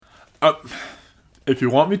If you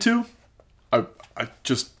want me to, I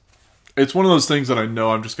just... It's one of those things that I know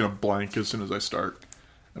I'm just going to blank as soon as I start.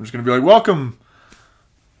 I'm just going to be like, welcome.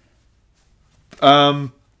 That's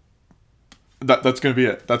going to be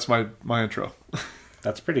it. That's my intro.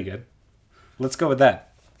 That's pretty good. Let's go with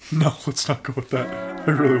that. No, let's not go with that.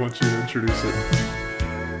 I really want you to introduce it.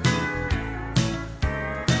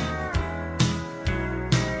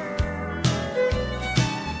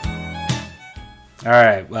 All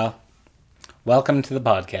right, well, welcome to the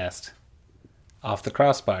podcast. Off the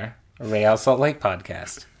Crossbar, a Real Salt Lake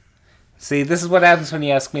podcast. See, this is what happens when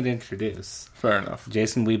you ask me to introduce. Fair enough.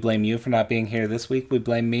 Jason, we blame you for not being here this week. We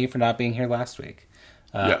blame me for not being here last week.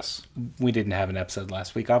 Yes. We didn't have an episode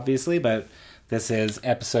last week, obviously, but this is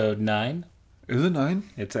episode 9. Is it 9?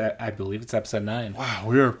 I believe it's episode 9. Wow,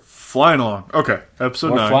 we are flying along. Okay, episode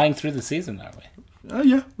 9. We're flying through the season, aren't we?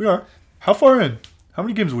 Yeah, we are. How far in? How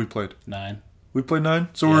many games have we played? 9. We played 9?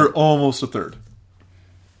 So Yeah. we're almost a third.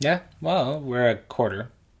 Yeah, well, we're a quarter.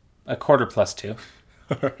 A quarter plus 2.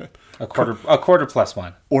 A quarter plus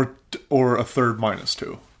 1. Or a third minus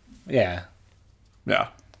 2. Yeah. Yeah.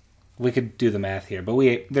 We could do the math here, but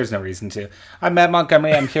there's no reason to. I'm Matt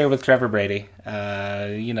Montgomery. I'm here with Trevor Brady.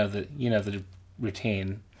 You know the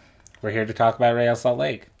routine. We're here to talk about Real Salt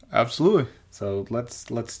Lake. Absolutely. So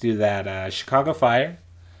let's do that. Chicago Fire,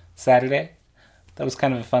 Saturday. That was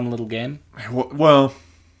kind of a fun little game. Well,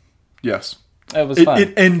 yes. It was fun.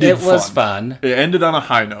 It ended It was fun. It ended on a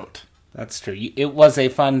high note. That's true. It was a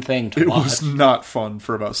fun thing to watch. It was not fun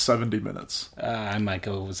for about 70 minutes. I might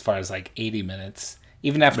go as far as like 80 minutes.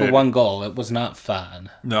 Even after Maybe. one goal, it was not fun.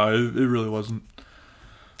 No, it really wasn't.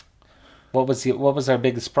 What was our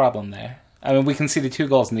biggest problem there? I mean, we conceded 2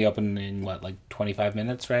 goals in the opening, 25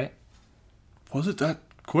 minutes, right? Was it that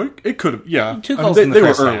quick? It could have, yeah. 2 goals in the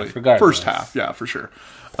first were half, early. regardless. First half, yeah, for sure.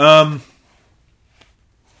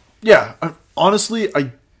 Honestly,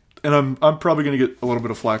 I'm probably going to get a little bit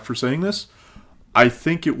of flack for saying this. I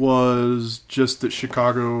think it was just that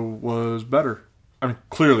Chicago was better. I mean,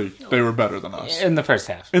 clearly they were better than us. In the first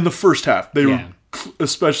half. In the first half, they Yeah. were,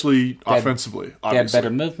 especially offensively, They had obviously.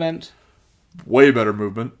 better movement, Way better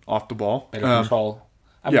movement off the ball. better control.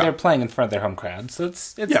 I mean, yeah. they're playing in front of their home crowd, so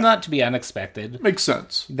it's Yeah. not to be unexpected. Makes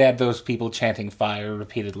sense. They had those people chanting fire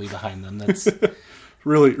repeatedly behind them. That's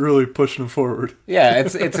Really, really pushing them forward. yeah,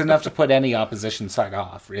 it's enough to put any opposition side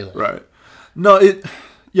off, really. Right. No,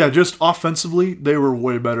 just offensively, they were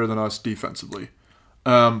way better than us defensively.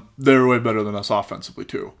 They were way better than us offensively,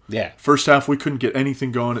 too. Yeah. First half, we couldn't get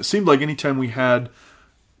anything going. It seemed like anytime we had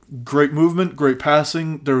great movement, great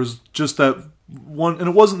passing, there was just that one, and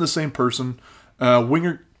it wasn't the same person.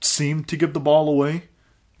 Winger seemed to give the ball away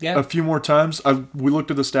a few more times. We looked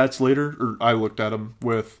at the stats later, or I looked at them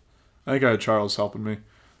with, I think I had Charles helping me.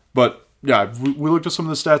 But, yeah, we looked at some of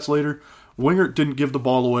the stats later. Winger didn't give the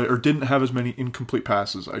ball away, or didn't have as many incomplete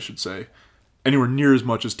passes, I should say, anywhere near as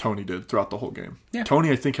much as Tony did throughout the whole game. Yeah. Tony,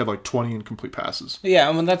 I think, had like 20 incomplete passes. Yeah,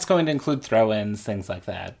 I mean, that's going to include throw-ins, things like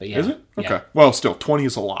that. But yeah. Is it? Okay. Yeah. Well, still, 20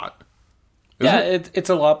 is a lot. It's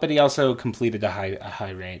a lot, but he also completed a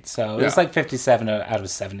high rate. So it was like 57 out of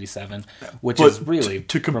 77, which is really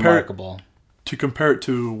remarkable. To compare it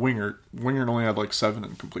to Winger only had like 7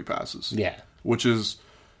 incomplete passes. Yeah. Which is,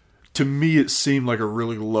 to me, it seemed like a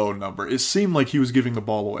really low number. It seemed like he was giving the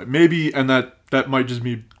ball away. Maybe, and that might just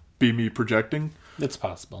be me projecting. It's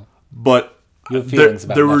possible. But you have feelings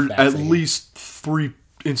about there were at least 3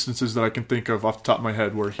 instances that I can think of off the top of my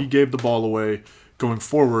head where he gave the ball away going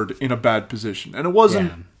forward in a bad position. And it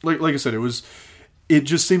wasn't, like I said, it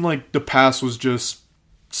just seemed like the pass was just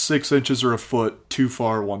 6 inches or a foot too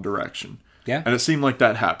far one direction. Yeah. And it seemed like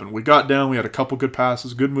that happened. We got down, we had a couple good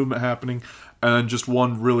passes, good movement happening, and then just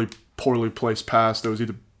one really poorly placed pass that was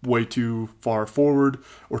either way too far forward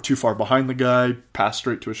or too far behind the guy, passed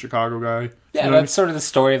straight to a Chicago guy. Yeah, that's sort of the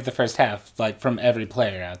story of the first half, like from every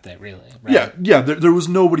player out there, really. Right? Yeah. There was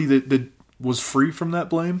nobody that was free from that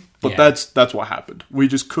blame, but that's what happened. We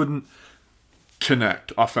just couldn't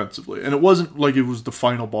connect offensively, and it wasn't like it was the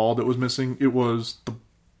final ball that was missing. It was the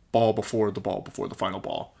ball before the final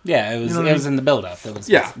ball. Yeah, it was. It was in the build-up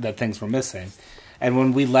that things were missing, and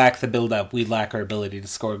when we lack the build-up, we lack our ability to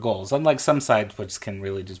score goals. Unlike some sides, which can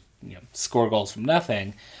really just score goals from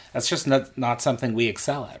nothing, that's just not something we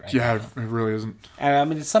excel at right now. It really isn't. And I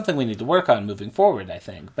mean, it's something we need to work on moving forward, I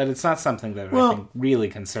think. But it's not something that I think really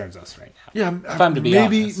concerns us right now. Yeah, if I'm to be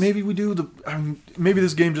honest. Maybe we do maybe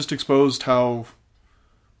this game just exposed how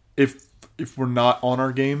if we're not on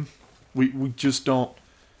our game, we just don't.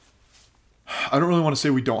 I don't really want to say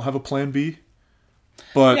we don't have a plan B,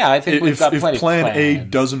 but I think we've got plenty if plan of A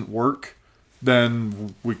plans. doesn't work,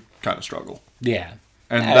 then we kind of struggle. Yeah.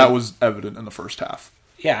 And that was evident in the first half.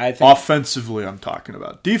 Yeah, I think... Offensively, I'm talking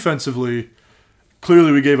about. Defensively,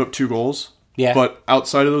 clearly we gave up 2 goals. Yeah. But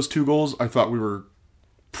outside of those 2 goals, I thought we were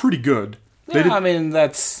pretty good. Yeah, I mean,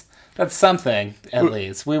 that's something, at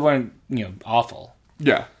least. We weren't, awful.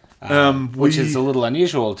 Yeah. Which is a little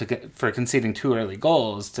unusual for conceding 2 early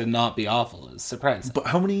goals. To not be awful is surprising. But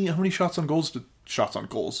how many shots on goals?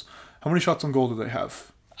 How many shots on goal did they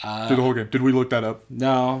have through the whole game? Did we look that up?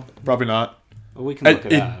 No. Probably not. Well, we can look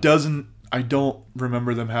it up. I don't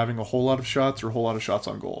remember them having a whole lot of shots or a whole lot of shots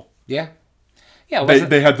on goal. Yeah. Yeah.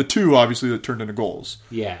 They had the 2, obviously, that turned into goals.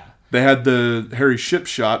 Yeah. They had the Harry Ship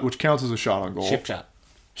shot, which counts as a shot on goal. Ship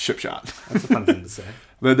shot. That's a fun thing to say.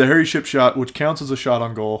 The Harry Ship shot, which counts as a shot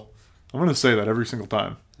on goal. I'm going to say that every single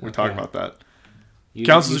time we talk about that.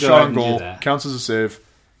 Counts as a shot on goal, counts as a save.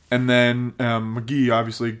 And then McGee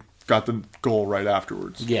obviously got the goal right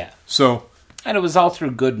afterwards. Yeah. So... And it was all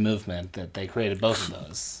through good movement that they created both of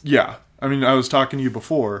those. Yeah. I mean, I was talking to you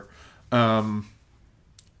before. In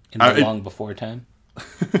the long before time?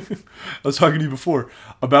 I was talking to you before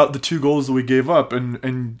about the 2 goals that we gave up.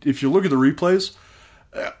 And if you look at the replays,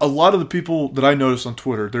 a lot of the people that I noticed on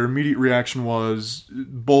Twitter, their immediate reaction was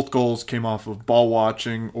both goals came off of ball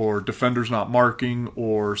watching or defenders not marking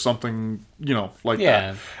or something, like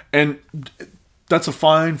that. And that's a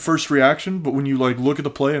fine first reaction, but when you look at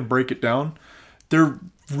the play and break it down, there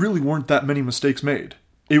really weren't that many mistakes made.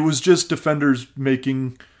 It was just defenders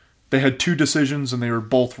they had 2 decisions and they were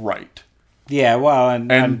both right. Yeah, well,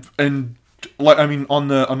 and on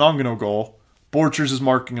the Anongano goal, Borchers is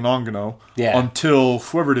marking Anongano until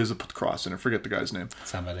whoever it is that put the cross in. I forget the guy's name.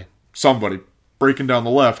 Somebody breaking down the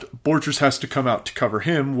left. Borchers has to come out to cover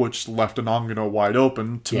him, which left Anongano wide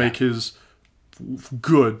open to make his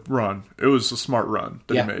good run. It was a smart run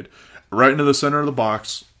that he made. Right into the center of the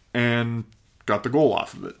box and got the goal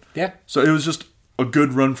off of it. Yeah. So it was just a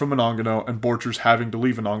good run from Anongano and Borchers having to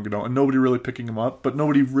leave Anongano and nobody really picking him up, but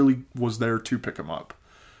nobody really was there to pick him up.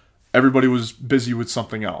 Everybody was busy with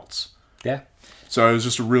something else. Yeah. So it was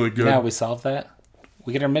just a really good... Now we solved that.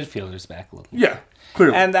 We get our midfielders back a little. Yeah,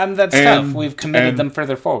 clearly. And that's tough. We've committed them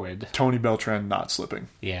further forward. Tony Beltran not slipping.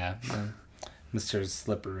 Yeah. Mr.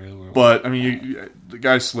 Slipperoo. But, I mean, the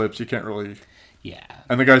guy slips. You can't really... Yeah.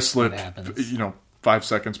 And the guy slipped, 5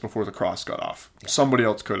 seconds before the cross got off. Yeah. Somebody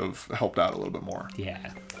else could have helped out a little bit more.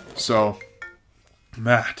 Yeah. So,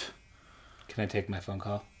 Matt. Can I take my phone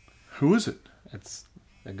call? Who is it? It's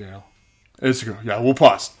a girl. It's a girl. Yeah, we'll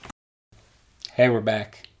pause. Hey, we're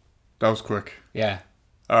back. That was quick. Yeah.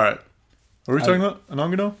 All right. What are we talking about?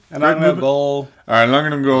 Anongano? Anongano goal. All right,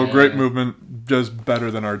 Anongano goal. Yeah. Great movement. Does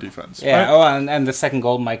better than our defense. Yeah. Right. And the second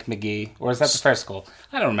goal, Mike McGee. Or is that the first goal?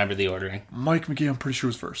 I don't remember the ordering. Mike McGee, I'm pretty sure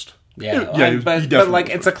was first. Yeah. He but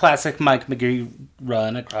it's a classic Mike McGee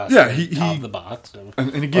run across the top of the box.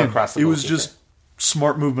 And again, it was just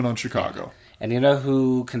smart movement on Chicago. Yeah. And you know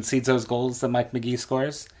who concedes those goals that Mike McGee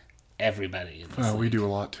scores? Everybody. We do a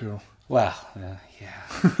lot too. Well, yeah.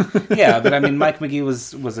 Yeah, but I mean, Mike McGee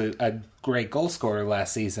was a great goal scorer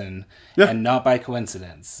last season, and not by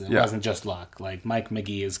coincidence. It wasn't just luck. Mike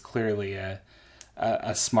McGee is clearly a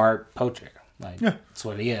smart poacher. That's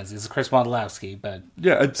what he is. He's a Chris Wondolowski, but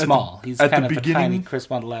small. He's kind of a tiny Chris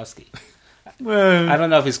Wondolowski. I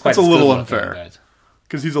don't know if he's quite. That's a little unfair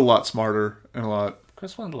because he's a lot smarter and a lot.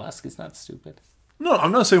 Chris Wondolowski's not stupid. No,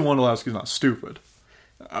 I'm not saying Wondolowski's not stupid.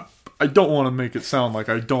 I don't want to make it sound like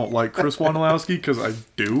I don't like Chris Wondolowski because I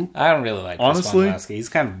do. I don't really like Chris Wondolowski. He's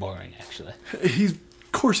kind of boring, actually. Of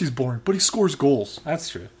course he's boring, but he scores goals. That's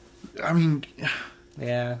true. I mean,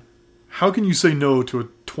 yeah. How can you say no to a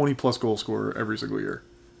 20-plus goal scorer every single year?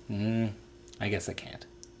 I guess I can't.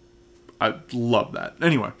 I love that.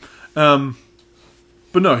 Anyway, but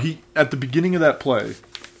no, at the beginning of that play,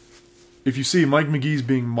 if you see Mike McGee's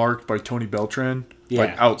being marked by Tony Beltran,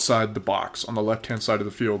 outside the box on the left-hand side of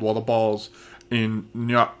the field, while the ball's at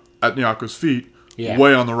Nyako's feet,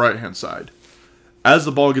 way on the right-hand side. As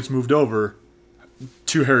the ball gets moved over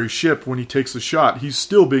to Harry Ship, when he takes the shot, he's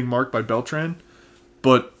still being marked by Beltran,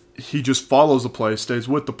 but he just follows the play, stays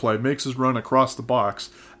with the play, makes his run across the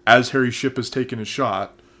box as Harry Ship has taken his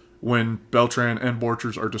shot when Beltran and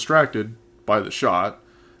Borchers are distracted by the shot,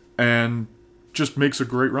 and just makes a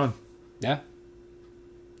great run. Yeah.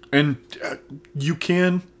 And you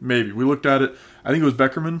can, maybe. We looked at it. I think it was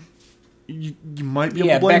Beckerman. You might be able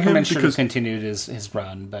to blame him. Beckerman should have continued his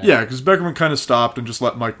run. But yeah, because Beckerman kind of stopped and just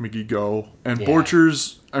let Mike McGee go. And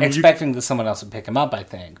Borchers... expecting that someone else would pick him up, I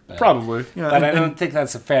think. But, probably. Yeah, but I don't think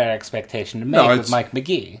that's a fair expectation to make with Mike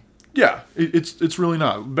McGee. Yeah, it's really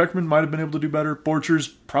not. Beckerman might have been able to do better.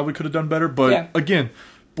 Borchers probably could have done better. But again,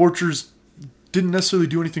 Borchers didn't necessarily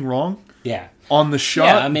do anything wrong. Yeah. On the shot,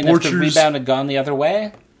 yeah, I mean, if the rebound had gone the other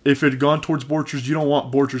way... If it had gone towards Borchers, you don't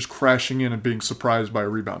want Borchers crashing in and being surprised by a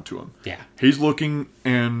rebound to him. Yeah. He's looking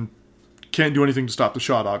and can't do anything to stop the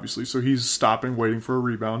shot, obviously. So he's stopping, waiting for a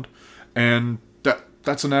rebound. And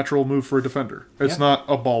that's a natural move for a defender. It's not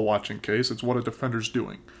a ball-watching case. It's what a defender's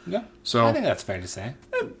doing. Yeah. So I think that's fair to say.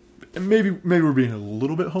 And maybe we're being a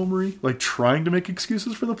little bit homery, like trying to make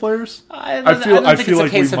excuses for the players. I don't think it's a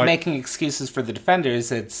case of making excuses for the defenders.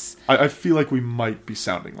 It's I feel like we might be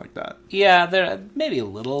sounding like that. Yeah, there maybe a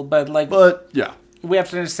little, but yeah, we have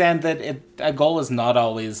to understand that a goal is not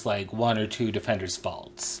always like one or two defenders'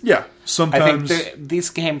 faults. Yeah, sometimes I think these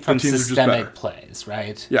came from systemic plays,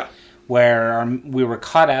 right? Yeah, where we were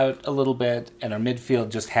caught out a little bit, and our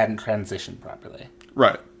midfield just hadn't transitioned properly.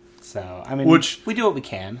 Right. So I mean, we do what we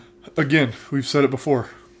can. Again, we've said it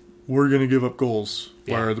before. We're going to give up goals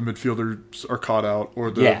where the midfielders are caught out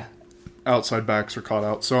or the outside backs are caught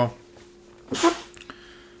out. So,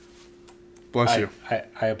 bless you.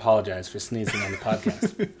 I apologize for sneezing on the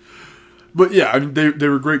podcast. But yeah, I mean, they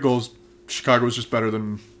were great goals. Chicago was just better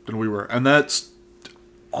than we were. And that's,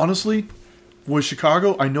 honestly, with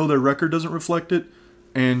Chicago, I know their record doesn't reflect it.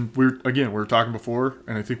 And we were talking before,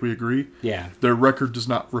 and I think we agree. Yeah. Their record does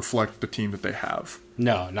not reflect the team that they have.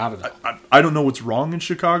 No, not at all. I don't know what's wrong in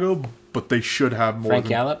Chicago, but they should have more. Frank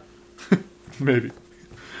Gallup? Maybe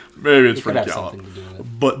it's Frank Gallup.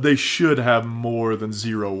 But they should have more than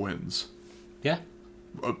 0 wins. Yeah.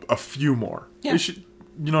 A few more. Yeah. They should,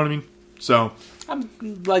 you know what I mean? So.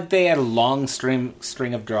 Like they had a long string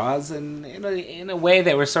of draws, and in a way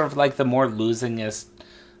they were sort of like the more losinginger.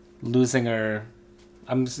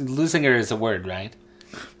 Losinger is a word, right?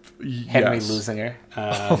 Henry Losinger.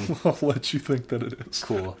 I'll let you think that it is.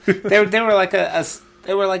 Cool. They were like us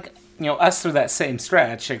through that same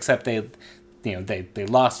stretch, except they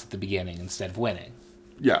lost at the beginning instead of winning.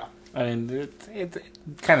 Yeah. I mean, it's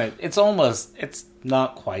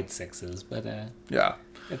not quite sixes, but yeah,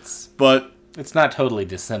 it's not totally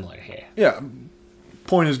dissimilar here. Yeah.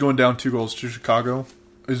 Point is going down 2 goals to Chicago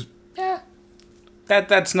is.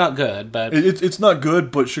 That's not good, but it's not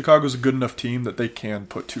good. But Chicago's a good enough team that they can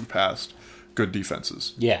put 2 past good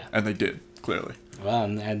defenses. Yeah, and they did clearly. Well,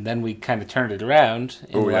 and then we kind of turned it around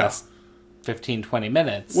in the last 15, 20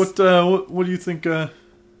 minutes. What do you think? What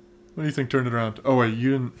do you think turned it around? Oh wait,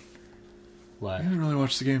 you didn't. What? You didn't really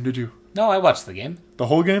watch the game, did you? No, I watched the game. The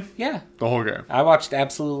whole game? Yeah, the whole game. I watched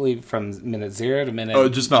absolutely from minute 0 to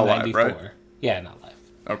minute. Just not 94. Live, right? Yeah, not live.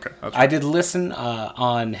 Okay, that's right. I did listen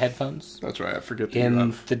on headphones. That's right. I forget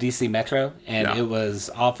in the DC Metro, and it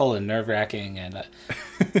was awful and nerve-wracking. And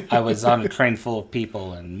I was on a train full of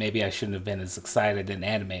people, and maybe I shouldn't have been as excited and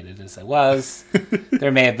animated as I was.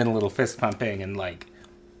 There may have been a little fist pumping and I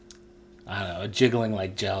don't know, jiggling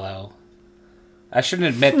like Jell-O. I shouldn't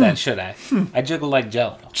admit that, should I? I jiggle like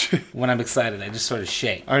Jell-O. When I'm excited, I just sort of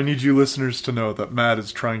shake. I need you listeners to know that Matt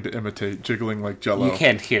is trying to imitate jiggling like Jell-O. You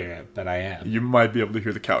can't hear it, but I am. You might be able to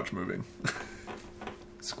hear the couch moving.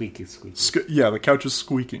 Squeaky. Yeah, the couch is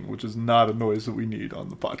squeaking, which is not a noise that we need on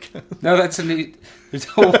the podcast. No, that's a neat...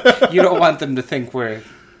 You don't want them to think we're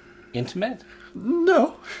intimate?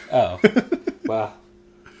 No. Oh. Well,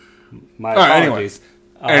 my apologies.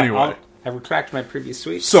 Anyway. I retract my previous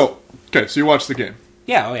tweet. So you watched the game.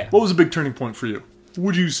 Yeah, oh yeah. What was a big turning point for you?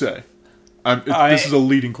 Would you say? This is a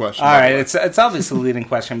leading question. All right, it's obviously a leading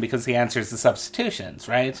question because the answer is the substitutions,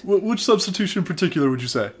 right? Which substitution in particular would you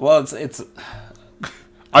say? Well, it's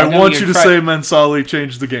I want you to say Mansali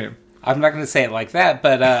changed the game. I'm not going to say it like that,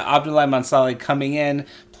 but Abdoulaye Mansali coming in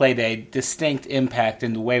played a distinct impact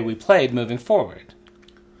in the way we played moving forward.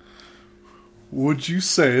 Would you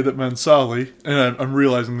say that Mansali, and I'm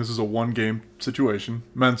realizing this is a one-game situation,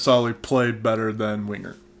 Mansali played better than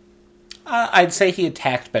Winger? I'd say he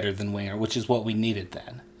attacked better than Winger, which is what we needed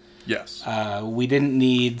then. Yes. We didn't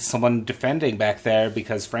need someone defending back there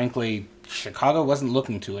because, frankly, Chicago wasn't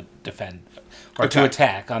looking to defend or to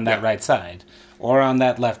attack on that right side or on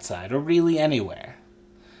that left side or really anywhere.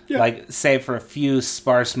 Yeah. Save for a few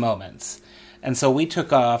sparse moments. And so we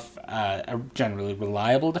took off a generally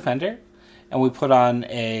reliable defender, and we put on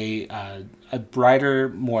a brighter,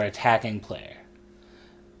 more attacking player.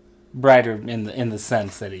 Brighter in the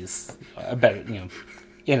sense that he's a better,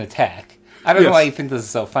 in attack. I don't know why you think this is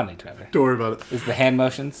so funny, Trevor. Don't worry about it. Is the hand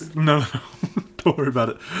motions? No. Don't worry about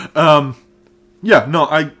it. I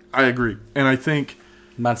agree. And I think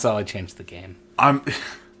Mansali changed the game.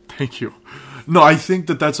 Thank you. No, I think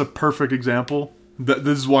that's a perfect example.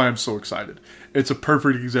 This is why I'm so excited. It's a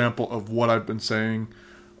perfect example of what I've been saying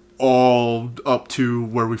all up to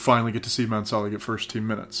where we finally get to see Mansali get first team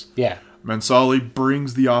minutes. Yeah. Mansali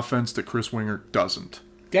brings the offense that Chris Winger doesn't.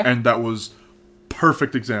 Yeah. And that was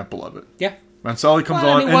perfect example of it. Yeah. Mansally comes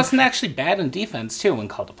on. And he wasn't actually bad in defense, too, when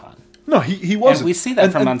called upon. No, he wasn't. And we see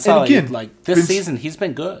that from Mansally. Again, like, this season, he's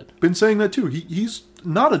been good. Been saying that, too. He's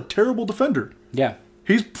not a terrible defender. Yeah.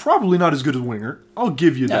 He's probably not as good as Winger. I'll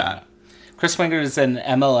give you that. Chris Winger is an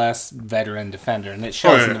MLS veteran defender, and it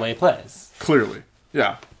shows in the way he plays. Clearly.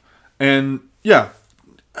 Yeah. And, yeah.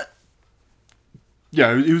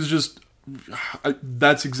 Yeah, it was just...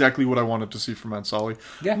 that's exactly what I wanted to see from Mansally.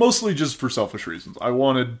 Yeah. Mostly just for selfish reasons. I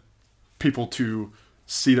wanted people to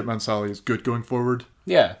see that Mansally is good going forward.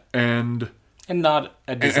 Yeah. And not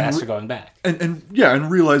a disaster going back. And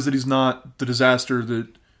realize that he's not the disaster that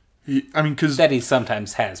he... I mean, because... that he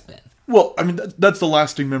sometimes has been. Well, I mean, that's the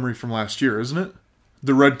lasting memory from last year, isn't it?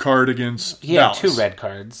 The red card against Dallas. 2 red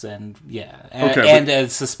cards, and a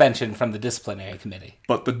suspension from the disciplinary committee.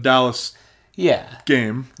 But the Dallas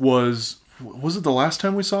game was it the last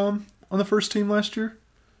time we saw him on the first team last year?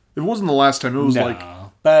 It wasn't the last time. It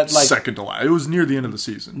was second to last. It was near the end of the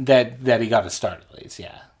season. That he got a start at least,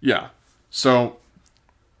 yeah. Yeah. So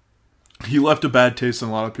he left a bad taste in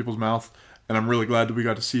a lot of people's mouth, and I'm really glad that we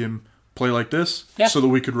got to see him play like this so that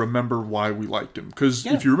we could remember why we liked him. Because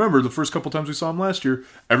if you remember, the first couple times we saw him last year,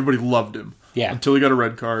 everybody loved him. Yeah. Until he got a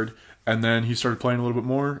red card, and then he started playing a little bit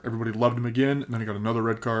more. Everybody loved him again, and then he got another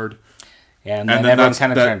red card. Yeah, and then everyone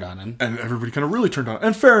kind of turned on him. And everybody kind of really turned on him.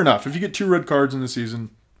 And fair enough. If you get 2 red cards in the season,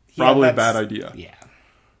 probably a bad idea. Yeah.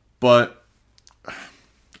 But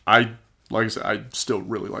like I said, I still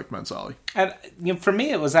really like Mansally. And for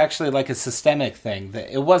me, it was actually like a systemic thing.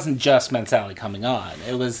 That it wasn't just Mansally coming on.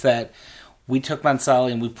 It was that we took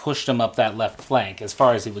Mansally and we pushed him up that left flank as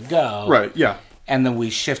far as he would go. Right, yeah. And then we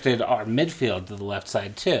shifted our midfield to the left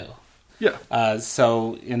side, too. Yeah.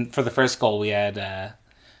 So for the first goal, we had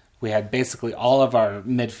basically all of our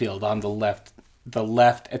midfield on the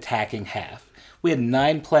left attacking half. We had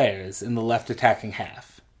 9 players in the left attacking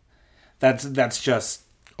half. That's just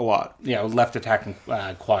a lot. Left attacking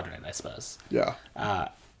quadrant, I suppose. Yeah.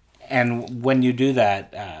 And when you do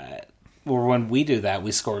that, or when we do that,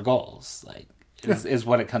 we score goals. Is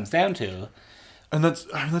what it comes down to. And that's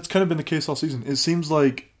kind of been the case all season. It seems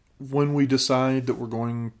like when we decide that we're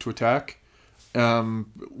going to attack,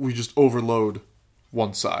 we just overload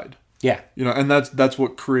one side. Yeah. And that's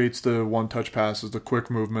what creates the one-touch passes, the quick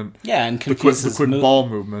movement. Yeah, and confuses the quick ball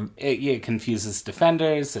movement. It confuses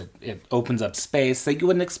defenders. It opens up space that you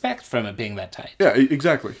wouldn't expect from it being that tight. Yeah,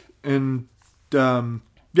 exactly. And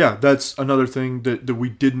that's another thing that we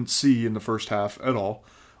didn't see in the first half at all.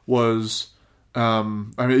 Was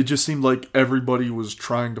it just seemed like everybody was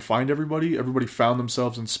trying to find everybody. Everybody found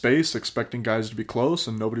themselves in space, expecting guys to be close,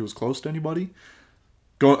 and nobody was close to anybody.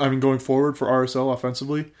 Going forward for RSL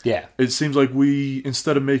offensively, it seems like we,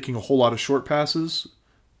 instead of making a whole lot of short passes,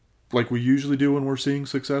 like we usually do when we're seeing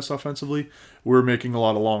success offensively, we're making a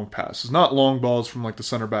lot of long passes. Not long balls from like the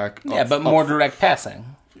center back. But more direct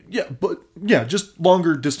passing. Yeah, just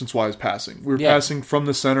longer distance-wise passing. We were passing from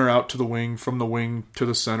the center out to the wing, from the wing to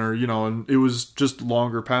the center, and it was just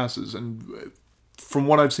longer passes. And from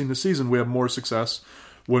what I've seen this season, we have more success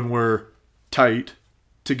when we're tight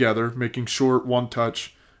together, making short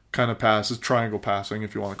one-touch kind of passes, triangle passing,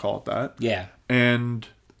 if you want to call it that. Yeah. And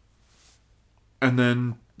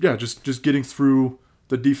then, just getting through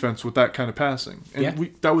the defense with that kind of passing.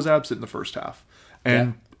 And that was absent in the first half.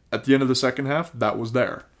 And at the end of the second half, that was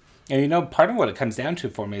there. And part of what it comes down to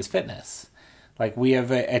for me is fitness. Like, we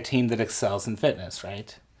have a team that excels in fitness,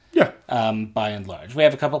 right? Yeah. By and large. We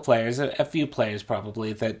have a couple players, a few players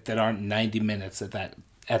probably, that aren't 90 minutes at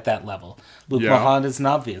that level. Luke Mahan is an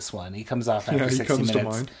obvious one. He comes off after 60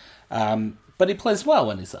 minutes. To mind. But he plays well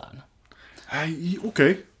when he's on.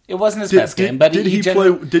 Okay. It wasn't his best game, but he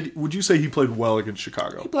play? Would you say he played well against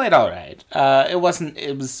Chicago? He played all right. It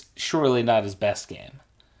was surely not his best game.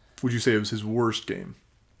 Would you say it was his worst game?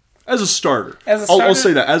 As a starter. I'll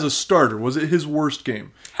say that. As a starter, was it his worst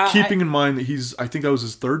game? Keeping in mind that I think that was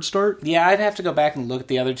his third start? Yeah, I'd have to go back and look at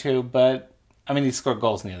the other two, but, he scored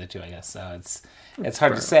goals in the other two, I guess, so it's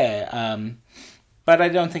hard to say. But I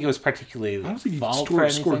don't think it was particularly I don't think he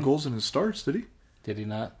scored goals in his starts, did he? Did he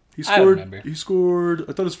not? I don't remember. He scored...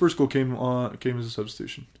 I thought his first goal came as a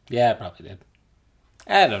substitution. Yeah, probably did.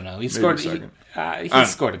 I don't know. He scored he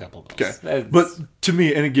scored a couple of goals. Okay. But to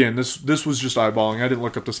me, and again, this was just eyeballing. I didn't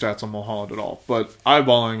look up the stats on Mulholland at all. But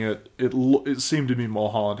eyeballing it seemed to me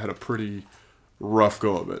Mulholland had a pretty rough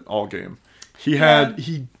go of it all game.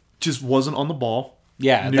 He just wasn't on the ball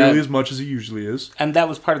nearly as much as he usually is. And that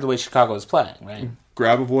was part of the way Chicago was playing, right?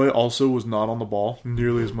 Grabavoy also was not on the ball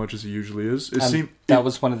nearly as much as he usually is. That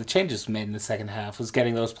was one of the changes made in the second half, was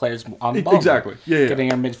getting those players on the ball. Exactly. Yeah. Getting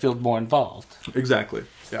our midfield more involved. Exactly.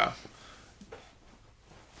 Yeah.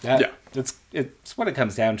 It's what it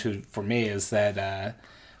comes down to for me is that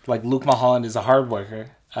like Luke Mulholland is a hard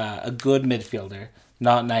worker, a good midfielder,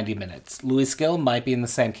 not 90 minutes. Luis Gil might be in the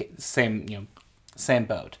same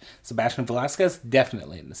boat. Sebastian Velasquez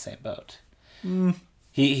definitely in the same boat.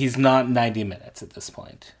 He's not 90 minutes at this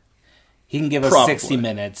point. He can give us 60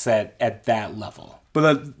 minutes at that level.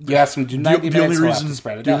 But you ask him to do 90 minutes, we'll have to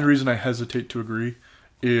spread it out. The only reason I hesitate to agree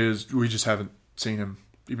is we just haven't seen him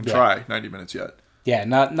even try 90 minutes yet. Yeah,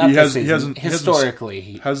 not this season.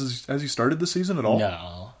 Historically, has he started the season at all?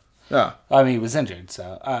 No. Yeah. I mean, he was injured,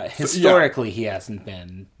 so historically he hasn't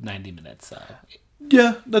been 90 minutes. So.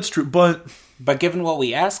 Yeah, that's true. But given what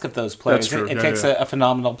we ask of those players, it takes a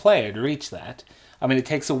phenomenal player to reach that. I mean, it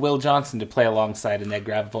takes a Will Johnson to play alongside Ned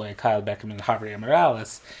Grabavoy, Kyle Beckham, and Javier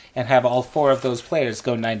Morales, and have all four of those players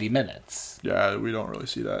go 90 minutes. Yeah, we don't really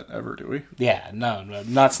see that ever, do we? Yeah, no,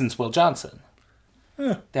 not since Will Johnson.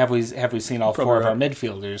 Yeah. Have we seen all four of our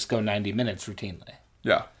midfielders go 90 minutes routinely?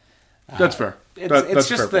 Yeah, that's fair. It's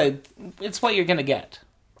just it's what you're going to get.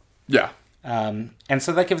 Yeah. And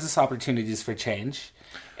so that gives us opportunities for change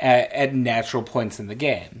at natural points in the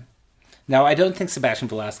game. Now, I don't think Sebastian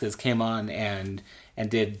Velasquez came on and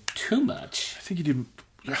did too much. I think he did.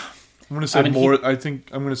 Yeah, I'm going to say more. I think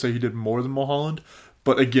I'm going to say he did more than Mulholland.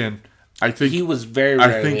 But again, I think he was very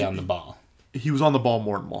rarely on the ball. He was on the ball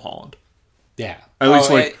more than Mulholland. Yeah, at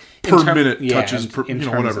least per minute touches,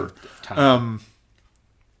 whatever.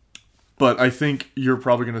 But I think you're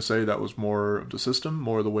probably going to say that was more of the system,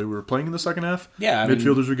 more of the way we were playing in the second half. Yeah,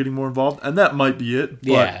 midfielders were getting more involved, and that might be it.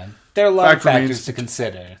 But yeah, there are a lot of factors to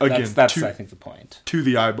consider. Again, that's I think the point. To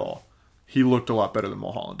the eyeball, he looked a lot better than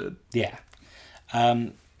Mulholland did. Yeah,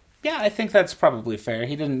 yeah, I think that's probably fair.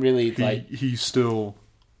 He didn't really He still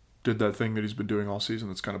did that thing that he's been doing all season.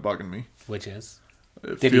 That's kind of bugging me. Which is,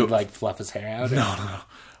 did he fluff his hair out? No.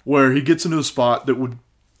 Where he gets into a spot that would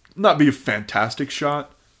not be a fantastic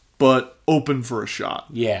shot, but open for a shot.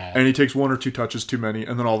 Yeah. And he takes one or two touches too many,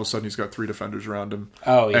 and then all of a sudden he's got three defenders around him.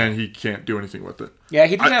 Oh, yeah. And he can't do anything with it. Yeah,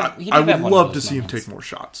 he did have I would love to see him take more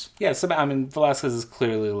shots. Yeah, so, I mean, Velasquez is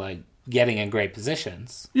clearly, getting in great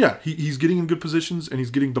positions. Yeah, he's getting in good positions, and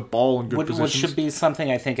he's getting the ball in good positions. Which should be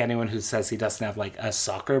something I think anyone who says he doesn't have, a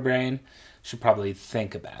soccer brain should probably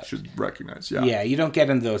think about. Should recognize, yeah. Yeah, you don't get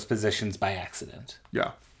into those positions by accident.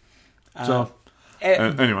 Yeah. So,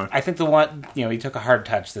 anyway. I think the one, he took a hard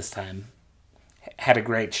touch this time. Had a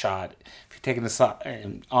great shot. If you'd taken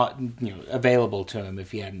available to him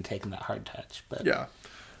if he hadn't taken that hard touch. But yeah.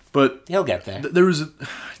 But he'll get there. I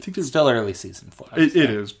think there's still early season for him. It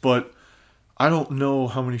is, but I don't know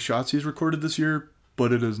how many shots he's recorded this year,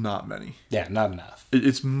 but it is not many. Yeah, not enough.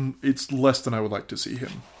 It's less than I would like to see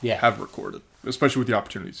him have recorded, especially with the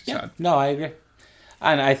opportunities he's had. No, I agree.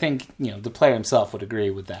 And I think, the player himself would agree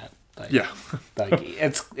with that.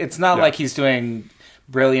 It's not like he's doing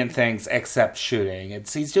brilliant things except shooting.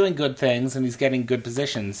 He's doing good things and he's getting good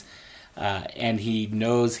positions, and he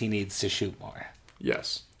knows he needs to shoot more.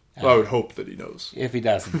 Yes. I would hope that he knows. If he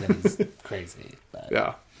doesn't, then he's crazy. But.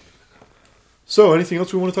 Yeah. So, anything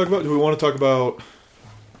else we want to talk about? Do we want to talk about...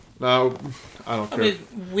 No, I don't care. I mean,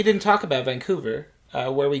 we didn't talk about Vancouver,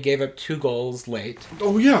 where we gave up 2 goals late.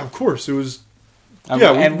 Oh, yeah, of course. It was...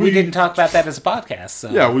 we didn't talk about that as a podcast.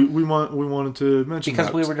 So. Yeah, we wanted to mention because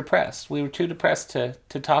that. we were depressed. We were too depressed to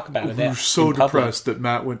talk about it. We were so depressed that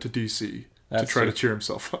Matt went to DC to try to cheer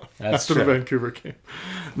himself up after the Vancouver game.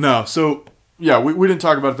 No, so yeah, we didn't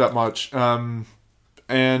talk about it that much, and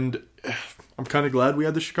I'm kind of glad we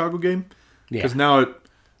had the Chicago game because now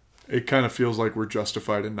it kind of feels like we're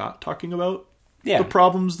justified in not talking about the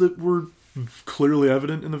problems that were clearly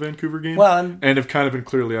evident in the Vancouver game, and have kind of been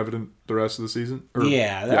clearly evident the rest of the season.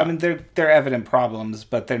 I mean they're evident problems,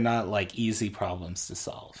 but they're not easy problems to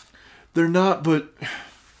solve. They're not, but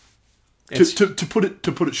to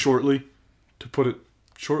put it shortly,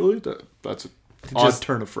 that's an odd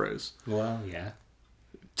turn of phrase. Well, yeah.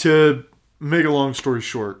 To make a long story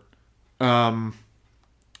short, the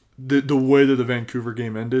way that the Vancouver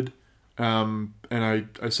game ended, and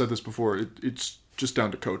I said this before, it's just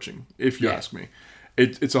down to coaching, if you ask me.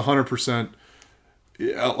 It's 100%.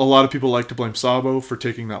 A lot of people like to blame Sabo for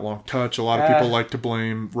taking that long touch. A lot of people like to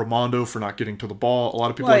blame Raimondo for not getting to the ball. A lot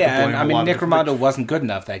of people to blame Nick Raimondo wasn't good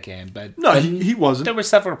enough that game. But he wasn't. There were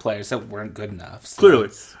several players that weren't good enough. So clearly.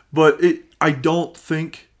 But I don't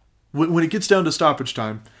think... When it gets down to stoppage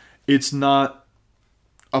time, it's not...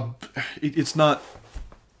 The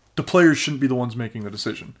players shouldn't be the ones making the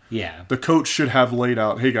decision. Yeah. The coach should have laid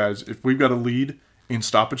out, hey guys, if we've got a lead in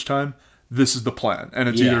stoppage time, this is the plan. And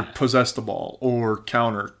it's either possess the ball or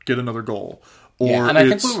counter, get another goal, Yeah, and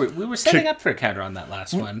I think we were setting up for a counter on that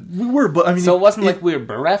last one. We were, but I mean, so it wasn't like we were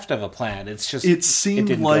bereft of a plan. It's just it seemed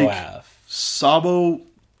like Sabo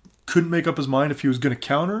couldn't make up his mind if he was going to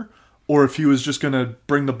counter or if he was just going to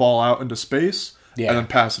bring the ball out into space and then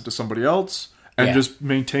pass it to somebody else and just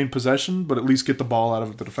maintain possession, but at least get the ball out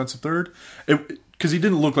of the defensive third. Because he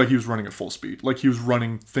didn't look like he was running at full speed. Like he was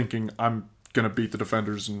running thinking, I'm going to beat the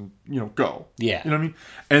defenders and, go. Yeah. You know what I mean?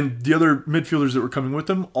 And the other midfielders that were coming with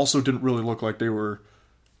him also didn't really look like they were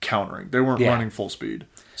countering. They weren't running full speed.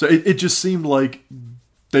 So it just seemed like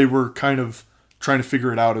they were kind of trying to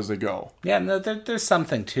figure it out as they go. Yeah, no, there's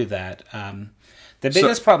something to that. The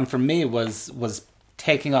biggest problem for me was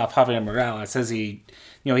taking off Javier Morales as he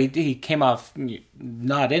came off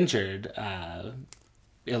not injured,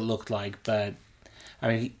 it looked like, but I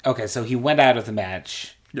mean, so he went out of the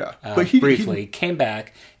match. Yeah, but he briefly came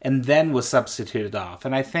back and then was substituted off,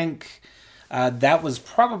 and I think that was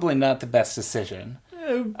probably not the best decision.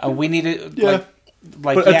 We needed,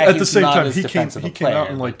 but at the same time, he came out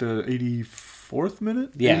in like the 84th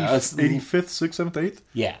minute, 85th, 6th, 7th, 8th.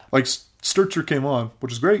 Yeah, like Sturzer came on,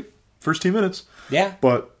 which is great, first 10 minutes. Yeah,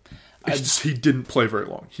 but he didn't play very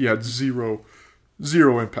long. He had zero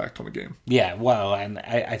impact on the game. Yeah, well, and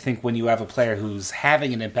I think when you have a player who's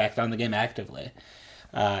having an impact on the game actively.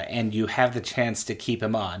 And you have the chance to keep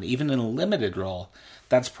him on, even in a limited role,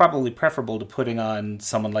 that's probably preferable to putting on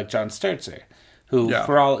someone like John Sturzer, who,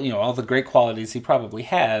 for all the great qualities he probably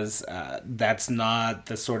has, that's not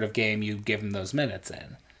the sort of game you give him those minutes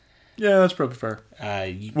in. Yeah, that's probably fair.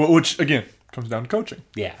 Which again comes down to coaching.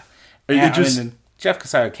 Yeah, Jeff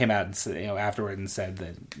Cassar came out and afterward and said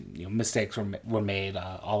that mistakes were made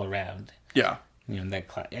all around. Yeah, he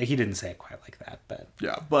didn't say it quite like that, but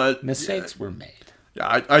but mistakes were made.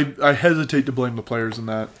 Yeah, I hesitate to blame the players in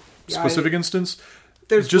that specific instance.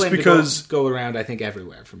 There's just because go around, I think,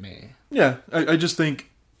 everywhere for me. Yeah, I just think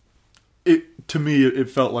to me it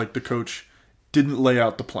felt like the coach didn't lay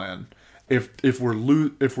out the plan. If we're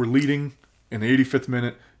leading in the 85th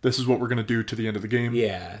minute, this is what we're going to do to the end of the game.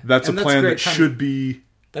 Yeah, that's a plan that should be.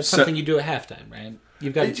 That's something you do at halftime, right?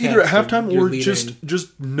 You've got either at halftime or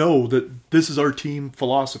just know that this is our team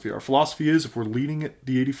philosophy. Our philosophy is if we're leading at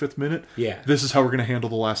the 85th minute, this is how we're going to handle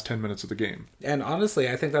the last 10 minutes of the game. And honestly,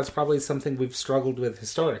 I think that's probably something we've struggled with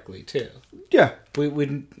historically too. Yeah, we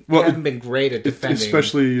haven't been great at defending,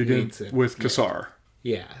 especially again with Cassar.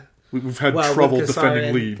 Yeah, we've had trouble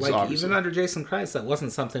defending leads. Even under Jason Kreis, that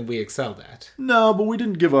wasn't something we excelled at. No, but we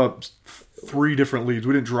didn't give up 3 different leads.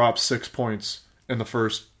 We didn't drop 6 points in the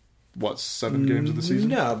first 7 games of the season?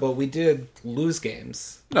 No, but we did lose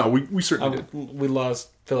games. No, we certainly did. We lost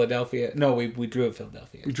Philadelphia. No, we drew at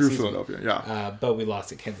Philadelphia. We drew Philadelphia, yeah. But we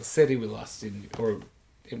lost at Kansas City. We lost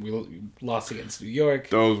we lost against New York.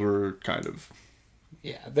 Those were kind of...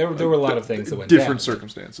 Yeah, there were a lot of things that went different down,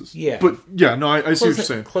 circumstances. Yeah. But, yeah, no, I see what you're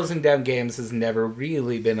saying. Closing down games has never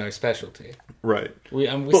really been our specialty. Right. We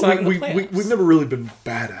saw it in the playoffs. We've never really been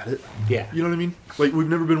bad at it. Yeah. You know what I mean? Like, we've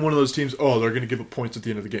never been one of those teams, they're going to give up points at the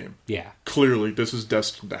end of the game. Yeah. Clearly, this is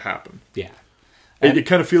destined to happen. Yeah. It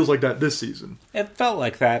kind of feels like that this season. It felt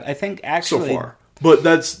like that. I think, actually... So far. But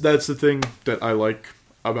that's the thing that I like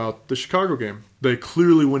about the Chicago game. They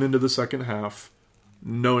clearly went into the second half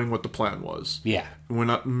knowing what the plan was. Yeah. When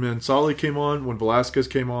Mansali came on, when Velasquez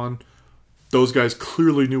came on, those guys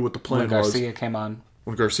clearly knew what the plan was. When Garcia came on,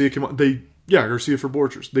 Garcia for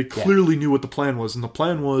Borchers. They clearly knew what the plan was, and the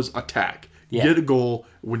plan was attack. Yeah. Get a goal.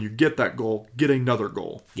 When you get that goal, get another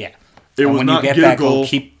goal. Yeah. It was not get a goal.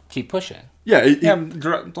 Keep pushing. Yeah.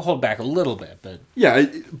 Hold back a little bit, but... Yeah,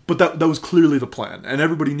 but that was clearly the plan, and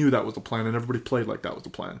everybody knew that was the plan, and everybody played like that was the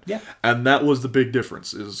plan. Yeah. And that was the big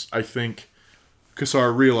difference, is I think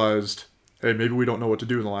Cassar realized, hey, maybe we don't know what to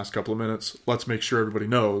do in the last couple of minutes. Let's make sure everybody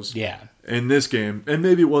knows. Yeah. In this game, and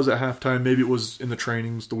maybe it was at halftime, maybe it was in the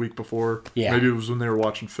trainings the week before, maybe it was when they were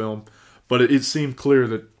watching film, but it seemed clear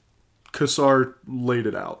that Cassar laid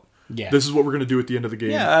it out. Yeah. This is what we're going to do at the end of the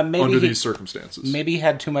game under these circumstances. Maybe he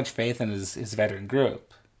had too much faith in his veteran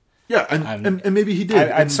group. Yeah, and maybe he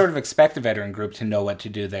did. I'd sort of expect the veteran group to know what to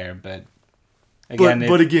do there, but again,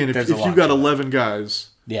 if you've got 11 guys...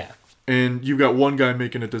 Yeah. And you've got one guy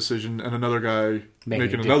making a decision and another guy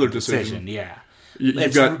making another decision. Yeah,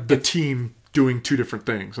 you've got the team doing 2 different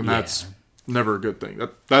things, and that's never a good thing.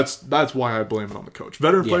 That's why I blame it on the coach.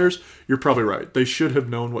 Veteran players, you're probably right. They should have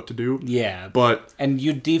known what to do. Yeah, but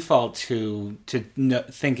you default to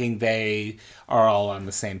thinking they are all on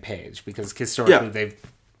the same page because historically they've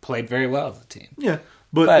played very well as a team. Yeah,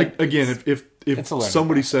 but again, if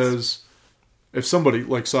somebody says. If somebody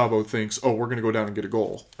like Sabo thinks, oh, we're going to go down and get a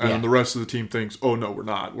goal, and the rest of the team thinks, oh, no, we're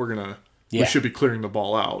not. We should be clearing the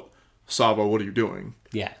ball out. Sabo, what are you doing?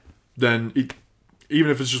 Yeah. Then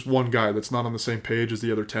even if it's just one guy that's not on the same page as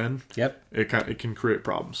the other 10, Yep. it can create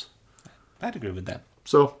problems. I'd agree with that.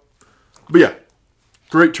 So, but yeah,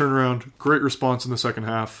 great turnaround, great response in the second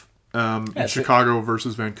half. In Chicago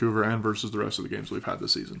versus Vancouver and versus the rest of the games we've had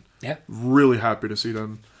this season. Yeah. Really happy to see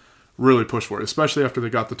them really push for it, especially after they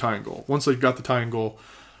got the tying goal. Once they got the tying goal,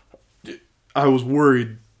 I was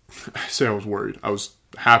worried. I was worried. I was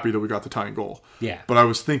happy that we got the tying goal. Yeah. But I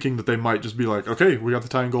was thinking that they might just be like, okay, we got the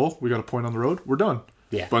tying goal. We got a point on the road. We're done.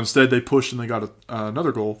 Yeah. But instead they pushed and they got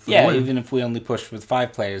another goal for the Yeah, win. even if we only pushed with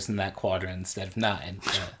 5 players in that quadrant instead of 9.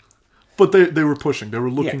 But they were pushing. They were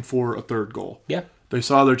looking for a third goal. Yeah. They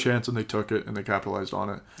saw their chance and they took it and they capitalized on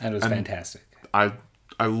it. And it was fantastic. I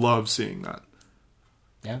love seeing that.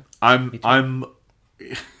 Yeah. I'm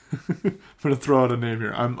going to throw out a name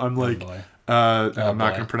here. I'm like I'm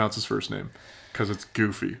not going to pronounce his first name because it's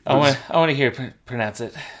goofy. I want to hear pronounce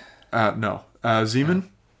it. No. Zeman,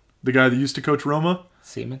 the guy that used to coach Roma.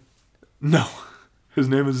 Seaman? No. His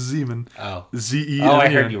name is Zeman. Oh. Z-E-M-A-N. Oh, I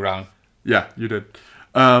heard you wrong. Yeah, you did.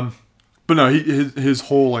 But no, his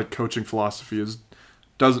whole like coaching philosophy is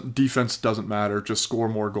defense doesn't matter. Just score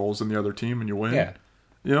more goals than the other team and you win. Yeah.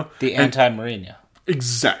 You know? The anti-Mourinho.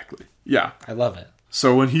 Exactly. Yeah. I love it.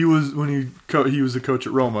 So when he was the coach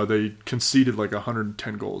at Roma, they conceded like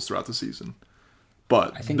 110 goals throughout the season.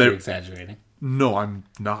 But I think you're exaggerating. No, I'm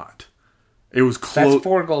not. It was close. That's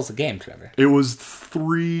 4 goals a game, Trevor. It was a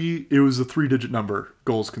 3-digit number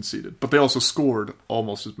goals conceded, but they also scored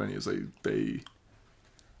almost as many as they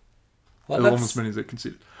almost as many as they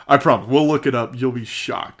conceded. I promise. We'll look it up. You'll be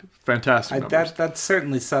shocked. Fantastic numbers. That's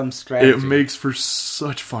certainly some strategy. It makes for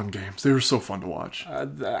such fun games. They were so fun to watch.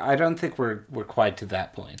 I don't think we're quite to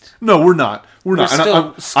that point. No, we're not. We're not.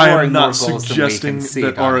 Still I am not more goals suggesting than we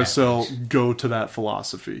that concede on RSL go to that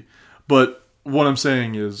philosophy. But what I'm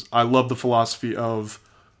saying is I love the philosophy of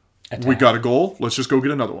we got a goal, let's just go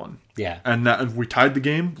get another one. Yeah. And we tied the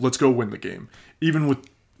game, let's go win the game. Even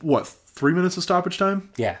with, 3 minutes of stoppage time?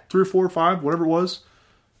 Yeah. 3 or 4 or 5, whatever it was.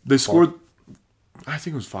 They scored, I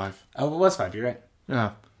think it was 5. Oh, it was 5, you're right.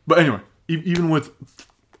 Yeah. But anyway, even with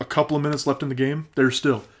a couple of minutes left in the game, they're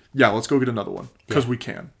still, let's go get another one. Because we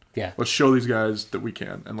can. Yeah. Let's show these guys that we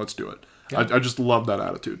can, and let's do it. Yeah. I just love that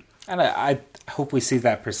attitude. And I hope we see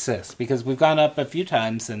that persist, because we've gone up a few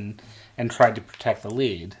times and tried to protect the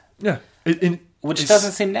lead. Yeah. Which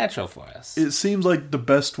doesn't seem natural for us. It seems like the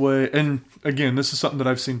best way, and again, this is something that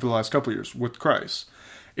I've seen for the last couple of years with Christ.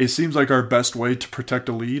 It seems like our best way to protect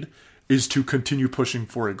a lead is to continue pushing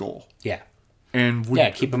for a goal. Yeah. And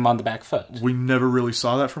keep him on the back foot. We never really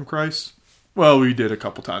saw that from Christ. Well, we did a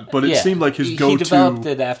couple times, but it seemed like his go-to... He developed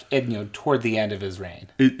it after, toward the end of his reign.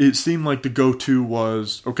 It seemed like the go-to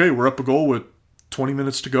was, okay, we're up a goal with 20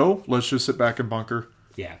 minutes to go. Let's just sit back and bunker.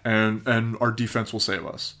 Yeah. And our defense will save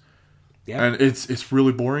us. Yeah. And it's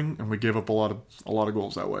really boring, and we gave up a lot of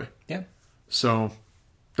goals that way. Yeah. So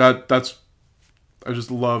that's I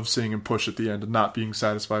just love seeing him push at the end and not being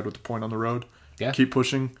satisfied with the point on the road. Yeah. Keep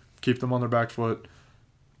pushing, keep them on their back foot.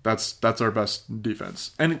 That's our best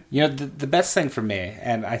defense. And the best thing for me,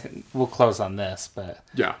 and I think we'll close on this, but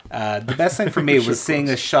yeah, the best thing for me was seeing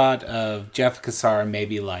a shot of Jeff Cassar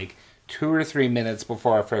maybe like 2 or 3 minutes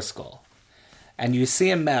before our first goal. And you see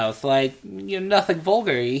him mouth, like, nothing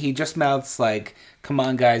vulgar. He just mouths, like, come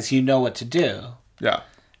on, guys, you know what to do. Yeah.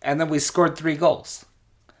 And then we scored 3 goals.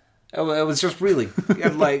 It was just really,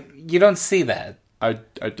 like, you don't see that. I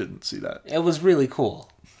didn't see that. It was really cool.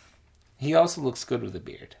 He also looks good with a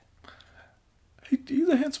beard. He's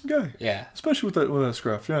a handsome guy. Yeah. Especially with that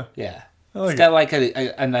scruff, yeah. Yeah. He's got, like,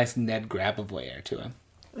 a nice Ned Grabavoy air to him.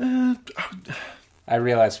 I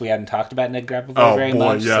realized we hadn't talked about Ned Grabavoy very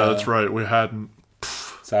much. Yeah, that's right. We hadn't.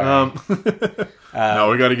 Sorry. No,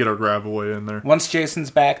 we got to get our Grabavoy in there. Once Jason's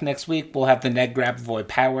back next week, we'll have the Ned Grabavoy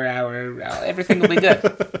Power Hour. Everything will be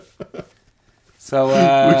good. So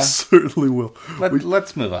we certainly will.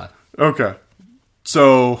 Let's move on. Okay.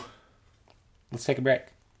 So let's take a break.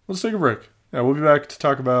 Let's take a break. Yeah, we'll be back to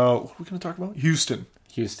talk about... What are we going to talk about? Houston,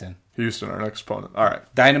 our next opponent. All right.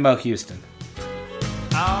 Dynamo Houston.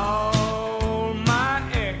 All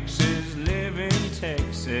my exes live in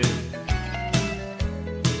Texas,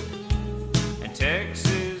 and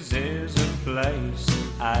Texas is a place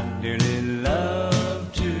I dearly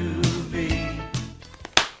love to be.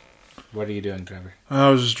 What are you doing, Trevor? I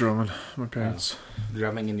was just drumming my pants. Oh,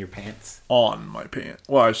 drumming in your pants? On my pants.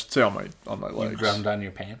 Well, I should say on my legs. You drummed on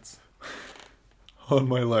your pants? On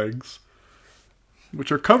my legs. Which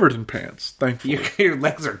are covered in pants, thankfully. Your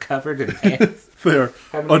legs are covered in pants? They are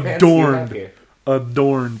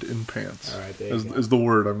adorned in pants. All right, is the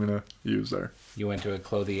word I'm going to use there. You went to a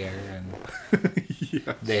clothier and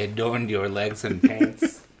Yes. they adorned your legs and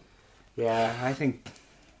pants. Yeah, I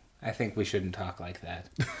think we shouldn't talk like that.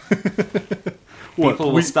 What,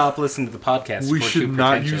 People will stop listening to the podcast. We if we're should too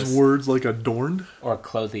not pretentious. use words like adorned. Or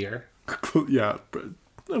clothier. Yeah, but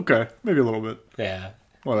okay, maybe a little bit. Yeah.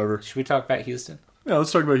 Whatever. Should we talk about Houston? Yeah,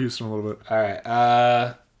 let's talk about Houston a little bit. All right.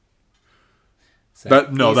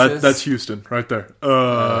 That's Houston right there.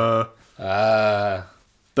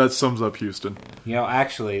 That sums up Houston.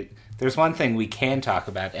 Actually, there's one thing we can talk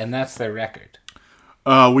about, and that's their record.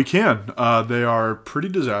 We can. They are pretty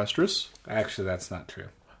disastrous. Actually, that's not true.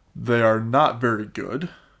 They are not very good.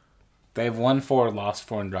 They've won 4, lost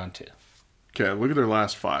 4, and drawn 2. Okay, look at their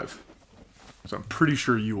last 5. So I'm pretty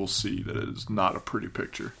sure you will see that it is not a pretty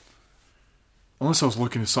picture. Unless I was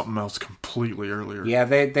looking at something else completely earlier. Yeah,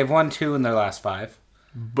 they've won 2 in their last 5.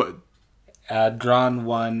 But drawn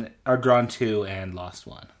 2 and lost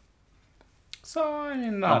 1. So I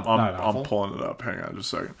mean, not awful. I'm pulling it up. Hang on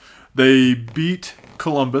just a second. They beat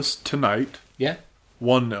Columbus tonight. Yeah,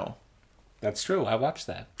 1-0. that's true. I watched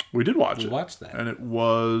that. We did watch it. We watched that. And it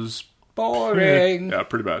was Boring. Yeah,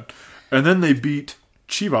 pretty bad. And then they beat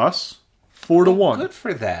Chivas 4-1. Good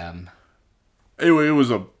for them. It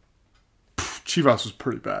was Chivas was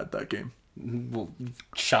pretty bad that game. Well,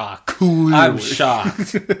 shocked. Clearly. I'm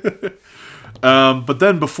shocked. But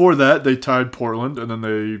then before that, they tied Portland, and then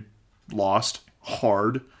they lost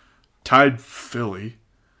hard. Tied Philly.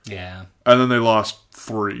 Yeah. And then they lost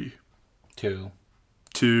 3 2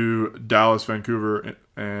 to Dallas, Vancouver,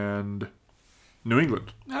 and New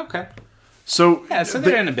England. Okay. So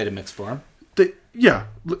they're in a bit of mixed form.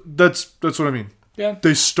 That's what I mean. Yeah.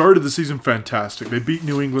 They started the season fantastic. They beat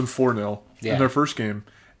New England 4-0 in their first game,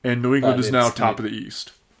 and New England is now top of the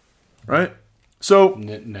East. Right? So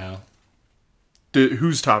No.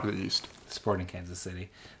 Who's top of the East? Sporting Kansas City.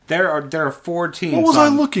 There are 4 teams. What was I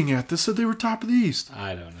looking at? They said they were top of the East.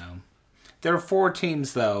 I don't know. There are 4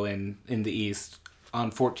 teams though in the East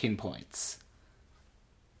on 14 points.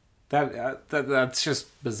 That's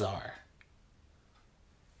just bizarre.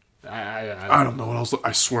 I don't know what else.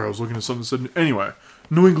 I swear I was looking at something that said. Anyway,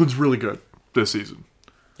 New England's really good this season.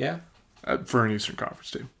 Yeah. For an Eastern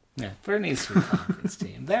Conference team. Yeah, for an Eastern Conference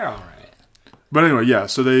team, they're all right. But anyway, yeah.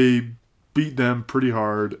 So they beat them pretty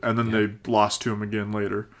hard, and then they lost to them again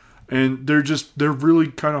later. And they're really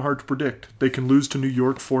kind of hard to predict. They can lose to New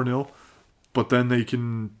York 4-0, but then they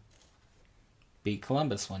can beat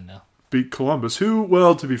Columbus 1-0. Beat Columbus, who,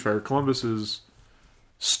 well, to be fair, Columbus has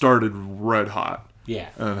started red hot. Yeah.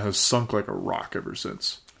 And has sunk like a rock ever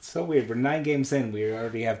since. It's so weird. We're 9 games in. We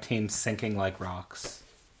already have teams sinking like rocks.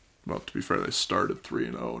 Well, to be fair, they started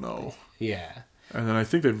 3-0. Yeah. And then I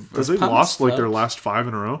think they lost like their last 5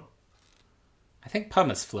 in a row. I think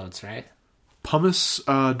pumice floats, right? Pumice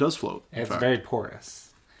does float. It's very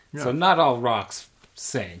porous. Yeah. So not all rocks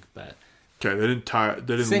sink, but okay, they didn't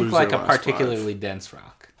sink lose like their a last particularly 5. dense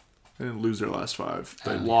rock. They didn't lose their last 5.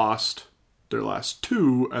 They lost their last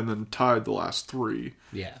 2 and then tied the last 3.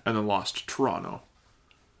 Yeah. And then lost to Toronto.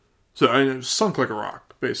 So it sunk like a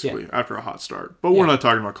rock, basically, after a hot start. But we're not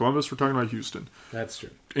talking about Columbus, we're talking about Houston. That's true.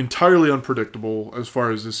 Entirely unpredictable as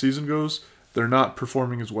far as this season goes. They're not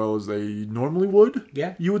performing as well as they normally would.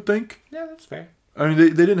 Yeah. You would think. Yeah, that's fair. I mean,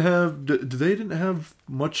 they didn't have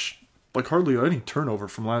much, like hardly any turnover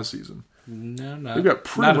from last season. No. They've got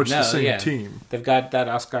pretty much the same team. They've got that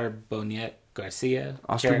Oscar Bonnet Garcia.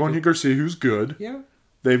 Bonnet Garcia, who's good. Yeah.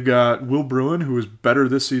 They've got Will Bruin, who is better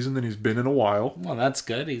this season than he's been in a while. Well, that's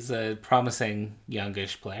good. He's a promising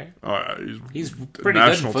youngish player. He's pretty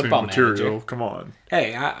national good football team material. manager. Come on.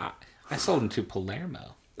 Hey, I sold him to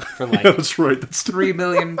Palermo for like that's right. That's $3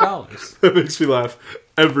 million. That makes me laugh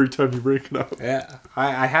every time you bring it up. Yeah,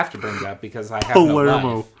 I have to bring it up because I have Palermo.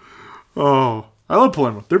 no life. Oh, I love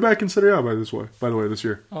Palermo. They're back in Serie A by the way this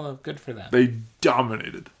year. Oh, good for them. They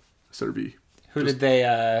dominated Serie B. Who did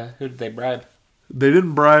they bribe? They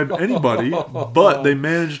didn't bribe anybody, but they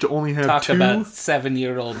managed to only have Talk 2. about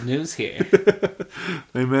 7-year-old news here.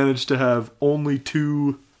 They managed to have only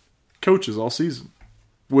 2 coaches all season,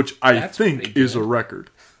 which I think is a record.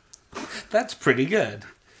 That's pretty good.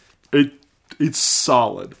 It's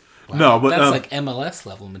solid. Wow, no, but that's like MLS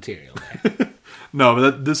level material there. No,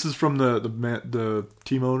 but this is from the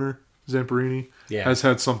team owner Zamparini. Yeah. Has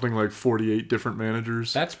had something like 48 different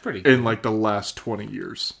managers. That's pretty good. In like the last 20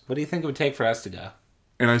 years. What do you think it would take for us to go?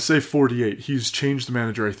 And I say 48. He's changed the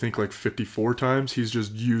manager, I think, like 54 times. He's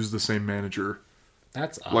just used the same manager.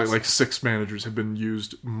 That's awesome. Like 6 managers have been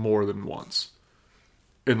used more than once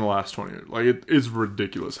in the last 20 years. Like, it's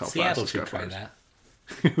ridiculous how Seattle fast this guy should try fires.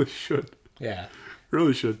 that. They should. Yeah.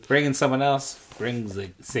 Really should. Bringing someone else brings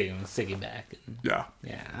Siggy back. Yeah.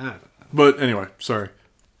 Yeah, I don't know. But anyway, sorry.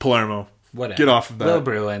 Palermo. Whatever. Get off of that.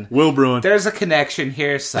 Will Bruin. There's There's a connection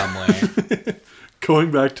here somewhere. going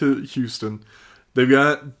back to Houston. They've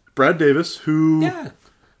got Brad Davis, who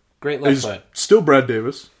Great left is foot. still Brad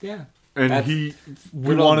Davis. Yeah. And we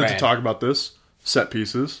wanted to talk about this. Set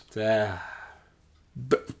pieces.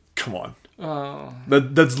 Come on. Oh.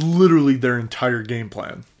 That's literally their entire game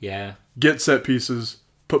plan. Yeah. Get set pieces,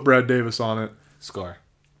 put Brad Davis on it, Score.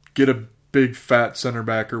 get a big fat center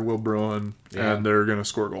backer, Will Bruin, and they're going to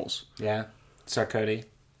score goals. Yeah. Sarkodie.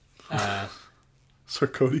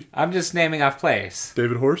 Sarkodie. I'm just naming off players.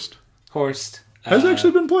 David Horst. Horst. Has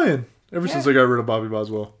actually been playing ever since they got rid of Bobby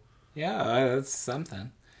Boswell. Yeah, that's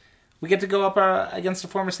something. We get to go up against a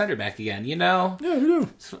former center back again, you know? Yeah, we do.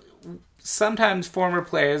 Sometimes former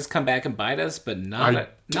players come back and bite us, but I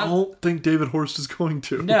don't think David Horst is going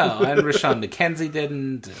to. No, and Rashawn McKenzie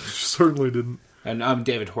didn't. Certainly didn't. And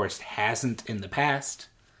David Horst hasn't in the past.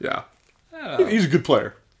 Yeah. He's a good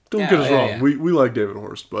player. Don't get us wrong. Yeah. We like David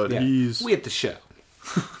Horst, but he's... We at the show.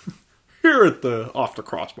 Here at the Off the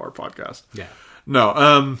Crossbar podcast. Yeah. No,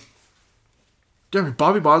 I mean,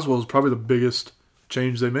 Bobby Boswell is probably the biggest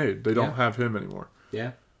change they made. They don't have him anymore.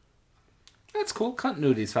 Yeah. That's cool.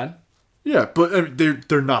 Continuity's fun. Yeah, but I mean,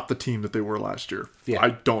 they're not the team that they were last year. Yeah. I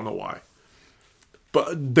don't know why.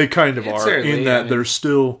 But they kind of are, in that they're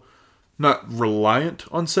still not reliant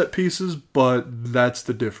on set pieces, but that's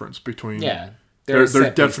the difference between... Yeah. They're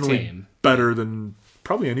definitely better than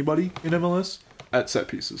probably anybody in MLS at set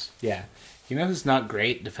pieces. Yeah. You know who's not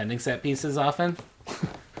great defending set pieces often?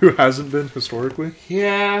 Who hasn't been historically?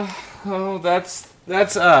 Yeah. Oh, that's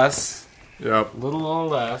us. Yep. Little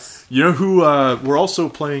old us. You know who we're also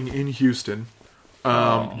playing in Houston.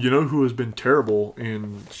 You know who has been terrible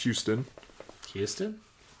in Houston? Houston?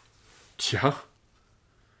 Yeah.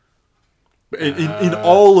 In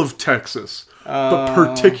all of Texas, but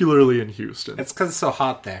particularly in Houston. It's because it's so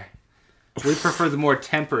hot there. We prefer the more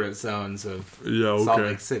temperate zones of Salt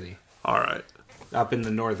Lake City. All right. Up in the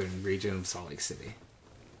northern region of Salt Lake City,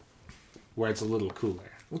 where it's a little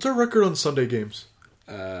cooler. What's our record on Sunday games?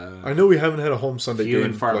 I know we haven't had a home Sunday few game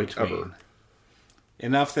and far like between. ever.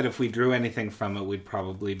 Enough that if we drew anything from it, we'd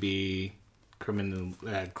probably be criminally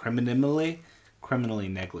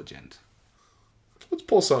negligent. Let's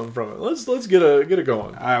pull something from it. Let's get it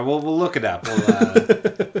going. All right, we'll look it up.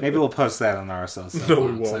 Maybe we'll post that on RSL. No,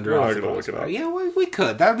 we won't. We're not going to look it up. Yeah, we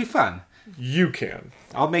could. That would be fun. You can.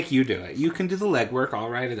 I'll make you do it. You can do the legwork. I'll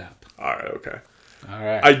write it up. All right, okay. All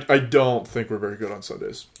right. I don't think we're very good on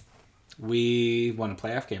Sundays. We won a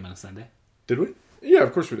playoff game on a Sunday. Did we? Yeah,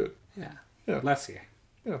 of course we did. Yeah. Last year.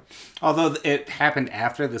 Yeah. Although it happened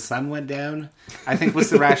after the sun went down, I think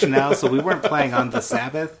was the rationale. So we weren't playing on the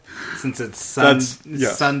Sabbath since it's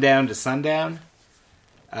sundown to sundown.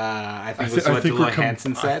 I think was what Deloy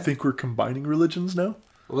Hansen said. I think we're combining religions now.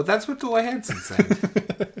 Well, that's what Deloy Hansen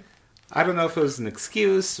said. I don't know if it was an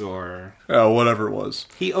excuse or... whatever it was.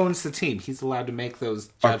 He owns the team. He's allowed to make those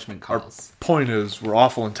judgment calls. Our point is, we're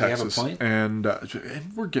awful in Texas. You have a point?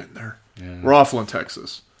 And we're getting there. Yeah. We're awful in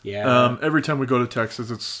Texas. Yeah. Every time we go to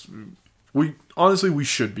Texas, we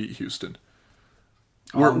should beat Houston.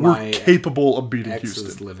 We're capable of beating Houston.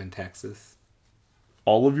 Exes live in Texas.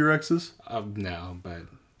 All of your exes? No, but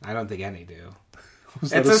I don't think any do.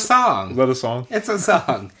 It's a song. Is that a song? It's a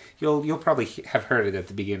song. You'll probably have heard it at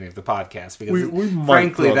the beginning of the podcast because, we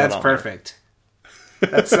frankly, that's perfect.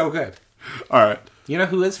 That's so good. All right. You know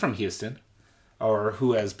who is from Houston, or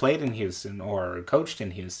who has played in Houston, or coached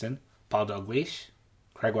in Houston? Paul Dalglish,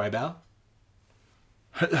 Craig Weibel.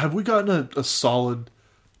 Have we gotten a solid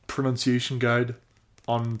pronunciation guide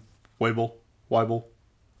on Weibel? Weibel.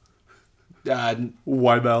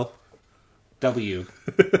 W.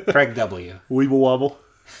 Craig W. Weeble wobble.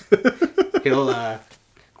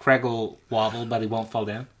 Craig will wobble, but he won't fall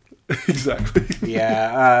down. Exactly.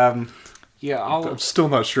 Yeah. I'm still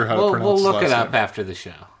not sure how to pronounce it. We'll look it up after the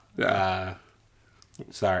show. Yeah.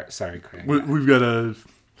 Sorry, Craig. We've got a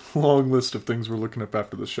long list of things we're looking up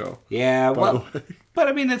after the show. Yeah, but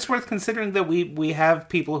I mean, it's worth considering that we have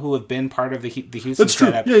people who have been part of the Houston That's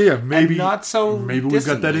true. setup. Yeah. Maybe not so. Maybe we've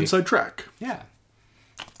got that inside track. Yeah.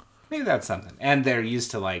 Maybe that's something. And they're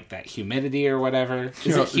used to like that humidity or whatever.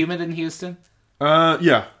 Is it humid in Houston?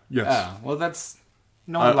 Yeah. Yes. Oh, well, that's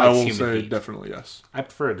no one likes humid heat. I will say definitely yes. I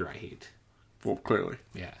prefer dry heat. Well, clearly.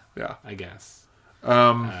 Yeah. I guess.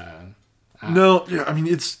 No, yeah, I mean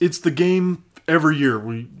it's the game every year.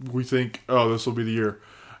 We think, oh, this will be the year,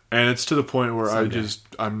 and it's to the point where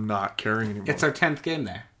I'm not caring anymore. It's our 10th game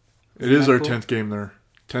there. It is our 10th game there.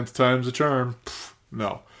 10th time's a charm.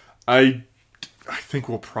 No, I think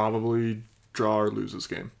we'll probably draw or lose this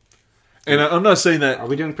game. And I'm not saying that. Are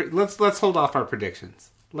we doing? Let's hold off our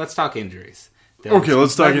predictions. Let's talk injuries. Okay,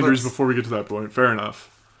 let's talk injuries before we get to that point. Fair enough.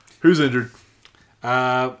 Who's injured?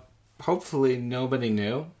 Hopefully nobody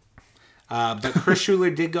knew. But Chris Schuler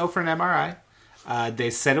did go for an MRI. They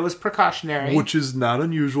said it was precautionary, Which is not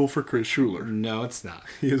unusual for Chris Schuler. No, it's not.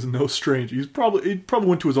 He is no stranger. He probably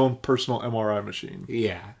went to his own personal MRI machine.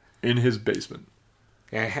 Yeah, in his basement.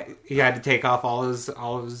 Yeah, he had to take off all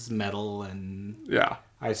his metal, and yeah,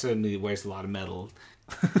 I assume he wears a lot of metal.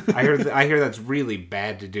 I hear that's really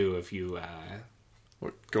bad to do if you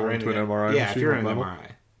go into an MRI. Yeah, machine if you're in an metal?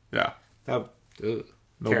 MRI. Yeah,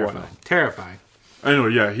 terrifying.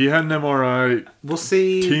 Anyway, yeah, he had an MRI. We'll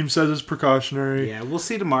see. Team says it's precautionary. Yeah, we'll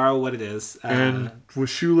see tomorrow what it is. And with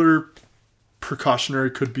Schuler,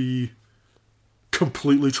 precautionary could be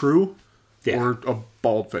completely true, or a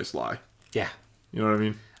bald-faced lie. Yeah, you know what I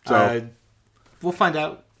mean. So we'll find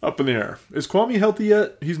out. Up in the air. Is Kwame healthy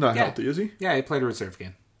yet? He's not healthy, is he? Yeah, he played a reserve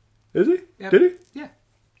game. Is he? Yep. Did he? Yeah,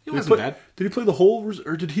 he wasn't bad. Did he play the whole,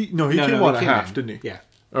 or did he? No, he came on at half, didn't he? Yeah.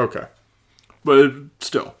 Okay. But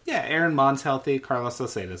still. Yeah, Aaron Mond's healthy. Carlos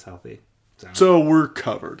Salcedo's healthy. So we're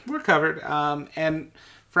covered. We're covered. And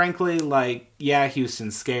frankly,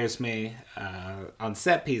 Houston scares me on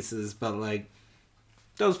set pieces, but,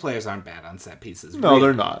 those players aren't bad on set pieces. No, really.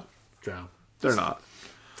 They're not. So, they're not.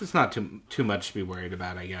 It's not too much to be worried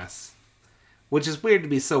about, I guess. Which is weird to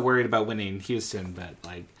be so worried about winning Houston, but,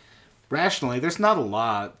 rationally, there's not a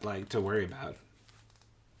lot, to worry about.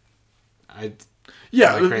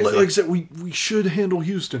 Yeah, like I said, we should handle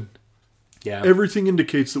Houston. Yeah. Everything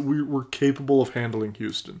indicates that we're capable of handling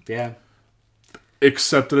Houston. Yeah.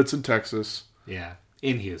 Except that it's in Texas. Yeah.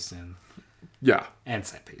 In Houston. Yeah. And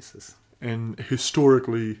set pieces. And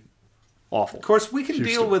historically awful. Of course, we can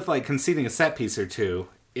deal with conceding a set piece or two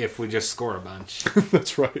if we just score a bunch.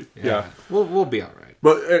 That's right. Yeah. We'll be all right.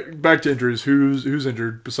 But back to injuries. Who's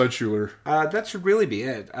injured besides Schuler? That should really be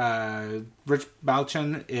it. Rich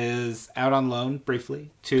Balchin is out on loan briefly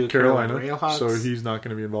to Carolina Railhawks. So he's not going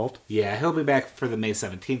to be involved? Yeah, he'll be back for the May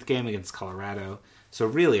 17th game against Colorado. So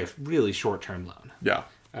really a really short-term loan. Yeah.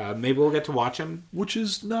 Maybe we'll get to watch him. Which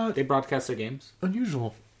is not... They broadcast their games.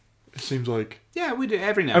 Unusual. It seems like... Yeah, we do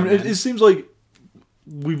every now and then. It seems like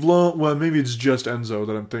we've loaned... Well, maybe it's just Enzo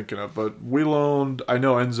that I'm thinking of, but we loaned... I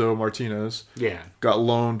know Enzo Martinez. Yeah. Got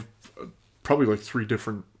loaned probably 3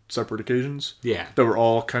 different separate occasions. Yeah. That were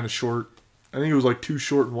all kind of short. I think it was 2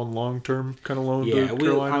 short and 1 long-term kind of loan to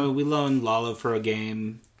Carolina. We loaned Lalo for a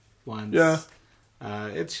game once. Yeah.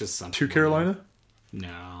 It's just something. To Carolina?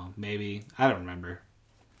 No, maybe. I don't remember.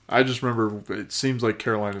 I just remember it seems like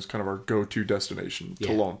Carolina is kind of our go-to destination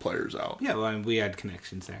to loan players out. Yeah, well, we had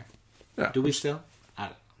connections there. Yeah. Do we still? I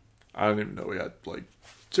don't even know we had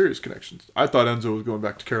serious connections. I thought Enzo was going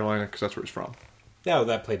back to Carolina because that's where he's from. Yeah,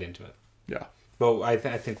 that played into it. Yeah. Well, I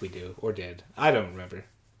think we do, or did. I don't remember.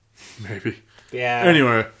 Maybe. Yeah.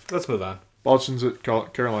 Anyway. Let's move on. Balchin's at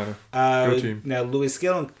Carolina. Go team. Now, Louis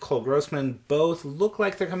Gill and Cole Grossman both look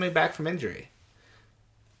like they're coming back from injury.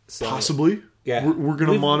 So, possibly. Yeah. We're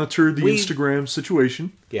going to monitor the Instagram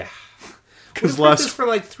situation. Yeah. Because this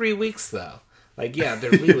for 3 weeks, though.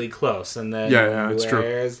 They're really close. And then it's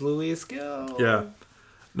where's true. Louis Gill? Yeah.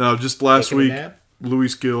 No, just last week,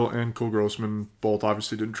 Louis Gill and Cole Grossman both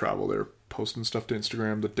obviously didn't travel. They were posting stuff to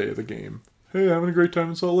Instagram the day of the game. Hey, having a great time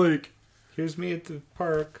in Salt Lake. Here's me at the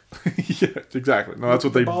park. Yeah, exactly. No, that's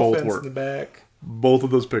what they both were. In the back. Both of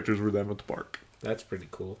those pictures were them at the park. That's pretty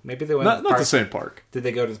cool. Maybe they went not the same park. Did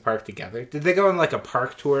they go to the park together? Did they go on a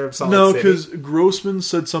park tour of Salt Lake City? No, because Grossman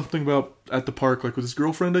said something about at the park, with his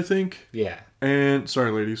girlfriend, I think. Yeah. And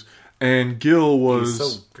sorry, ladies. And Gil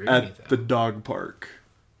was at the dog park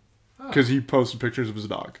because he posted pictures of his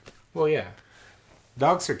dog. Well, yeah,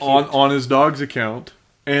 dogs are cute. On his dog's account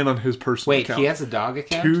and on his personal account. Wait, he has a dog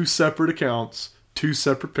account? 2 separate accounts, 2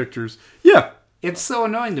 separate pictures. Yeah. It's so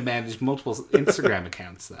annoying to manage multiple Instagram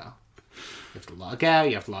accounts, though. You have to log out,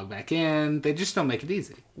 you have to log back in. They just don't make it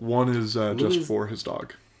easy. One is just for his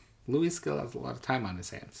dog. Louis Gill has a lot of time on his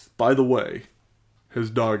hands. By the way, his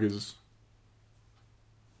dog is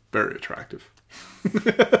very attractive.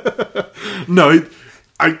 No,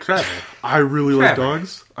 I really like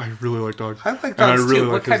dogs. I really like dogs. I like dogs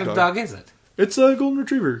too. What kind of dog is it? It's a golden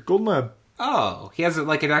retriever, golden lab. Oh, he has an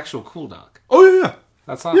actual cool dog. Oh yeah.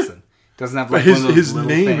 That's awesome. Yeah. Doesn't have his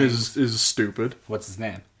name is stupid. What's his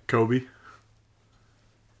name? Kobe.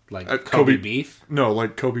 Kobe Beef? No,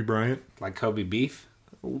 like Kobe Bryant. Like Kobe Beef?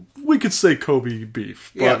 We could say Kobe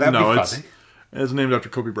Beef. But yeah, that'd be funny. It's named after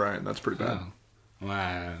Kobe Bryant. That's pretty bad. Oh.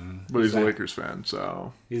 Wow. But he's a Lakers fan,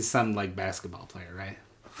 so... He's some, basketball player, right?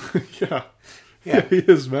 Yeah. Yeah. He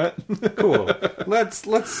is, Matt. Cool. Let's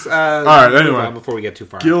all right, anyway. before we get too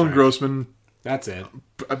far. Gill and Grossman, That's it.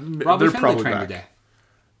 they're Finley probably trained back. today.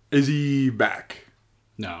 Is he back?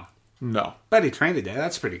 No. No. But he trained today.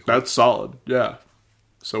 That's pretty cool. That's solid, yeah.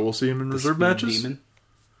 So we'll see him in reserve Speed matches? Demon.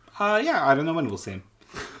 Yeah, I don't know when we'll see him.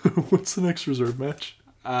 What's the next reserve match?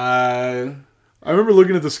 Uh, I remember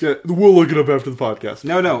looking at the schedule. We'll look it up after the podcast.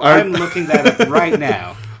 no, I'm looking that up right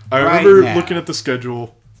now. I remember looking at the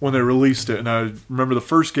schedule when they released it, and I remember the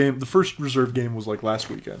first reserve game was like last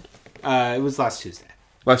weekend. It was last Tuesday.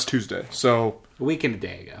 Last Tuesday. So, A week and a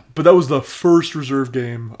day ago. but that was the first reserve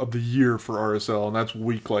game of the year for RSL, and that's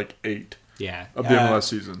week like 8 Yeah. of the MLS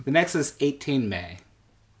season. The next is 18 May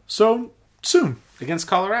So, soon. against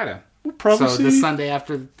Colorado. We'll probably So see. this Sunday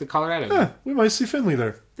after the Colorado game. Yeah, we might see Finley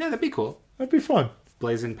there. Yeah, that'd be cool. That'd be fun.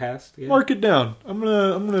 Blazing past. Yeah. Mark it down. I'm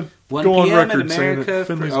gonna 1 go on p.m. at record saying America. that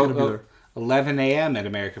Finley's gonna be there. 11 a.m. at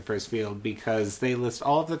America First Field because they list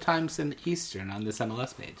all of the times in Eastern on this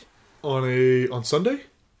MLS page. On Sunday?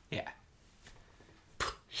 Yeah.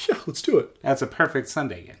 Yeah, let's do it. That's a perfect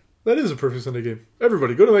Sunday game. That is a perfect Sunday game.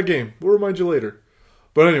 Everybody, go to that game. We'll remind you later.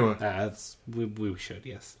 But anyway, We should,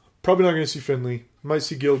 yes. probably not going to see Finley. Might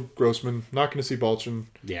see Gil Grossman. Not going to see Balchin.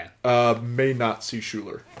 Yeah. May not see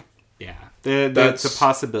Schuler. Yeah. That's a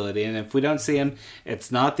possibility. And if we don't see him,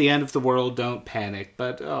 it's not the end of the world. Don't panic.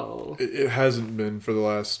 But, It hasn't been for the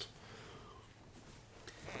last...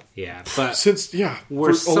 Yeah. But for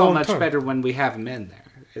we're a so long much time. better when we have him in there.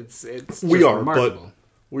 It's just We are, remarkable.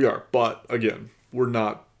 but again, we're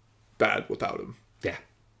not bad without him. Yeah.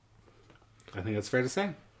 I think that's fair to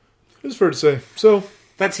say. It's fair to say. So,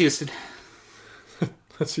 That's Houston.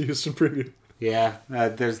 that's the Houston preview. Yeah.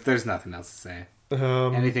 There's nothing else to say.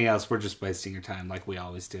 Anything else, we're just wasting your time like we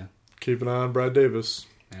always do. Keep an eye on Brad Davis.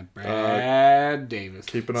 And Brad Davis.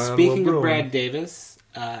 keep an eye on Speaking Will of Bruin. Brad Davis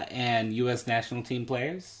and U.S. national team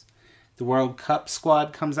players, the World Cup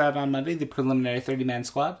squad comes out on Monday, the preliminary 30-man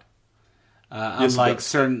squad. Yes, Unlike but-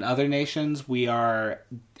 certain other nations, we are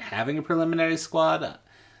having a preliminary squad.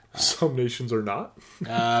 Some nations are not.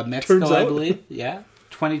 Mexico, Turns I out. believe. Yeah.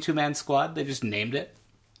 22-man squad. They just named it.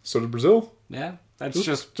 So did Brazil. Yeah. That's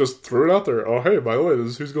just... Just threw it out there. Oh, hey, by the way, this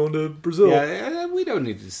is who's going to Brazil. Yeah, we don't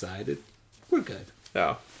need to decide. We're good.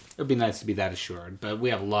 Yeah. It'd be nice to be that assured, but we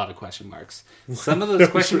have a lot of question marks. Some of those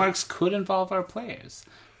question marks could involve our players.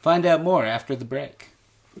 Find out more after the break.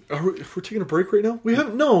 We're taking a break right now? We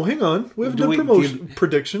haven't. No, hang on. We haven't Do done we-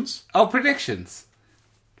 predictions. Oh, predictions.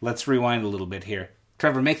 Let's rewind a little bit here.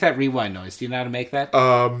 Trevor, make that rewind noise. Do you know how to make that?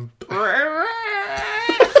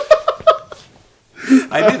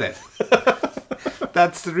 I did it.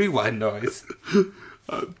 That's the rewind noise.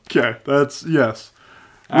 Okay, that's yes.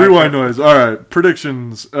 Rewind noise. All right,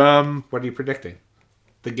 predictions. What are you predicting?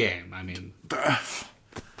 The game, I mean.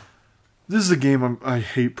 This is a game I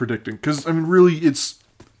hate predicting because I mean, really,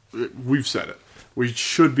 we've said it. We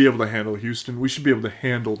should be able to handle Houston. We should be able to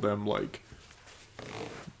handle them like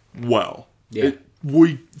well. Yeah.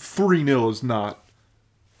 3-0 is not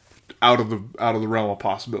out of the realm of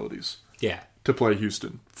possibilities. Yeah. To play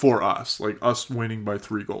Houston for us, like us winning by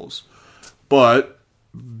 3 goals. But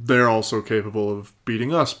they're also capable of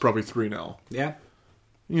beating us probably 3-0. Yeah.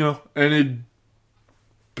 You know, and it'd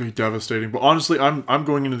be devastating. But honestly, I'm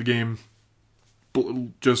going into the game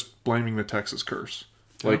just blaming the Texas curse.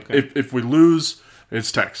 Like, Okay. if we lose,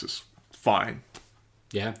 it's Texas. Fine.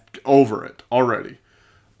 Yeah. Over it already.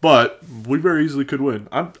 But we very easily could win.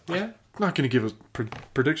 I'm not going to give a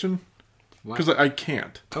prediction because I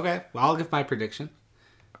can't. Okay. Well, I'll give my prediction.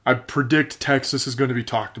 I predict Texas is going to be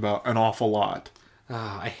talked about an awful lot.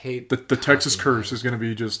 Oh, I hate The Texas curse is going to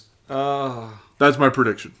be just... Oh. That's my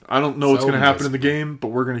prediction. I don't know what's So going to happen in the miserable. game, but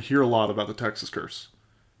we're going to hear a lot about the Texas curse.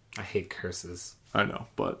 I hate curses. I know,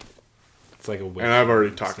 but... It's like a witch And I've already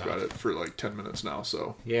and talked stuff. about it for like 10 minutes now,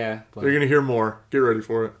 so... Yeah. Well, You're going to hear more. Get ready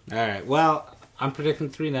for it. all right. Well, I'm predicting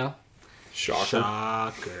 3-0. Shocker.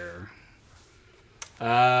 Shocker.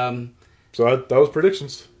 So that was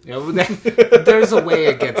predictions. You know, there's a way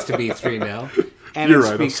it gets to be 3-0. And You're it's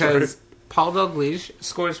right, I'm because Paul Dalglish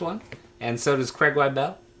scores one, and so does Craig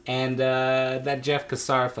Weibel, and that Jeff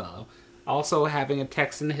Cassar fellow. Also having a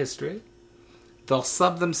Texan history. They'll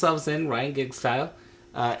sub themselves in, Ryan Giggs style.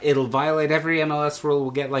 It'll violate every MLS rule.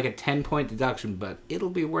 We'll get like a 10-point deduction, but it'll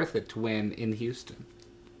be worth it to win in Houston.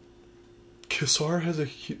 Kassar has a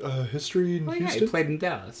history in Oh, yeah, Houston? he played in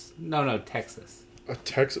Dallas. No, Texas.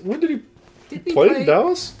 Texas? When did he Did he play play in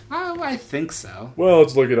Dallas? Oh, I think so. Well,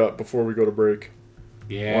 let's look it up before we go to break.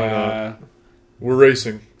 Yeah. We're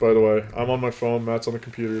racing, by the way. I'm on my phone. Matt's on the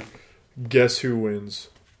computer. Guess who wins?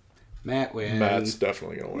 Matt wins. Matt's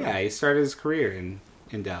definitely going to win. Yeah, he started his career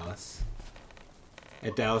in Dallas.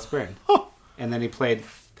 at Dallas Burn. And then he played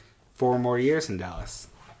 4 more years in Dallas.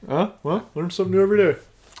 Well, learn something new every day.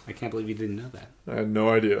 I can't believe you didn't know that. I had no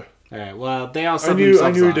idea. All right, well, they also I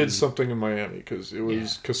knew he did something in Miami because it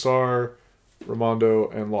was Cassar, Raimondo,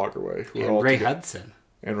 and Lagerwey. Yeah, and Ray Hudson.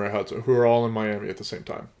 And Ray Hudson, who are all in Miami at the same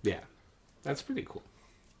time. Yeah, that's pretty cool.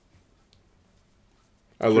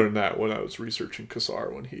 I learned that when I was researching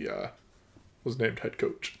Cassar when he was named head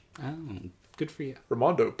coach. Oh, good for you.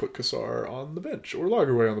 Raimondo put Cassar on the bench, or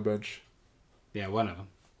Lagerwey on the bench. Yeah, one of them.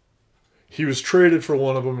 He was traded for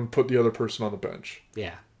one of them and put the other person on the bench.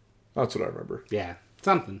 Yeah. That's what I remember. Yeah,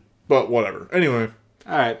 something. But whatever. Anyway.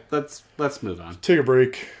 All right, let's move on. Take a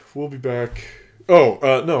break. We'll be back.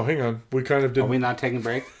 Oh, no, hang on. We kind of didn't. Are we not taking a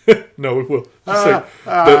break? No, we will.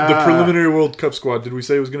 The preliminary World Cup squad, did we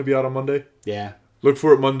say it was going to be out on Monday? Yeah. Look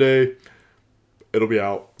for it Monday. It'll be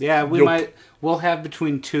out. Yeah, we'll have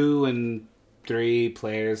between 2 and 3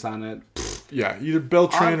 players on it. Yeah, either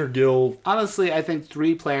Beltran or Gill. Honestly, I think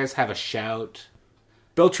 3 players have a shout.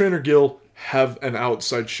 Beltran or Gill have an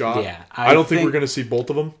outside shot. Yeah. I don't think we're going to see both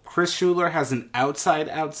of them. Chris Schuler has an outside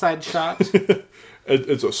shot.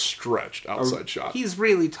 It's a stretched outside shot. He's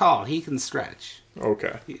really tall. He can stretch.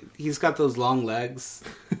 Okay. He's got those long legs.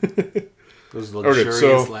 Those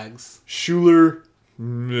luxurious legs. Schuler,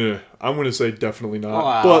 I'm going to say definitely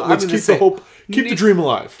not. But let's keep the hope. Keep the dream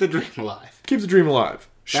alive. The dream alive. Keep the dream alive.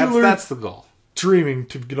 Schuler, that's the goal. Dreaming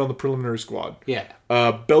to get on the preliminary squad. Yeah.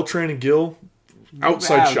 Beltran and Gill,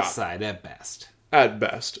 outside shot. Outside at best. At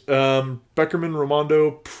best. Beckerman,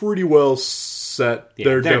 Raimondo, pretty well set. Yeah,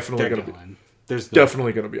 they're definitely going to be. There's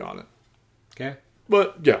definitely going to be on it. Okay.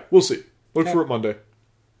 But yeah, we'll see. Look for it Monday.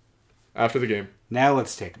 After the game. Now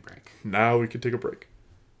let's take a break. Now we can take a break.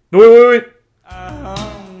 No, wait.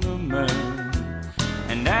 I'm the man,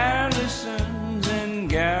 and Allison's in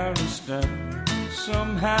Galveston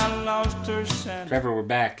somehow lost her scent. Trevor, we're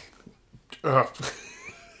back.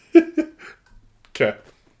 Okay.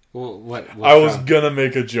 What I was going to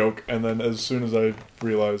make a joke, and then as soon as I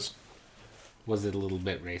realized... Was it a little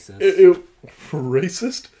bit racist?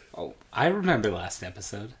 Racist? Oh, I remember last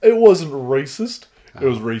episode. It wasn't racist. It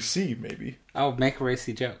was racy, maybe. Oh, make a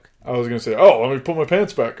racy joke. I was going to say, let me put my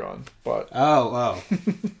pants back on, but... Oh. Well,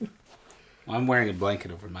 I'm wearing a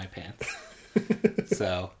blanket over my pants.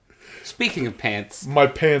 So, speaking of pants... My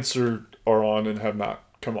pants are on and have not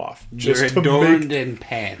come off. You're adorned in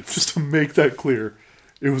pants. Just to make that clear.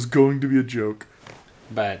 It was going to be a joke.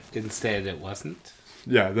 But instead it wasn't?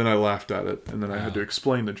 Yeah, then I laughed at it, and then I had to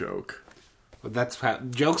explain the joke. Well, that's how...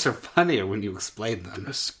 Jokes are funnier when you explain them.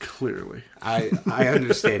 Yes, clearly. I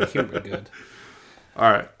understand humor good. All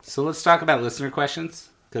right. So let's talk about listener questions,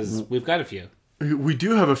 because we've got a few. We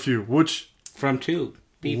do have a few, which... From 2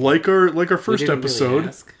 people. Like our first episode,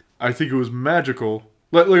 really I think it was magical.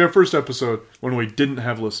 Like our first episode, when we didn't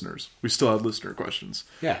have listeners. We still had listener questions.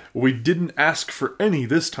 Yeah. We didn't ask for any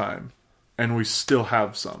this time, and we still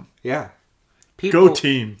have some. Yeah. Go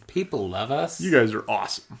team. People love us. You guys are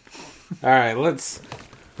awesome. All right,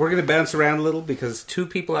 we're going to bounce around a little because 2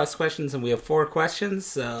 people asked questions and we have 4 questions.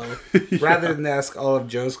 So rather than ask all of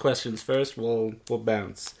Joe's questions first, we'll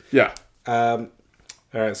bounce. Yeah. All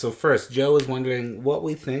right, so first, Joe is wondering what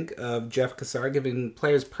we think of Jeff Cassar giving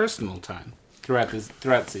players personal time throughout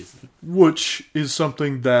the season. Which is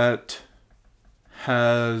something that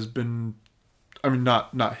has been,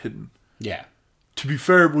 not hidden. Yeah. To be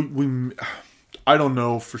fair, we I don't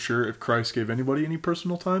know for sure if Christ gave anybody any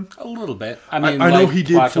personal time. A little bit. I know he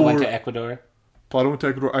did. Plata went to Ecuador. Plata went to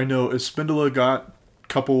Ecuador. I know Espindola got a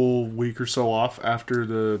couple week or so off after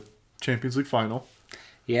the Champions League final.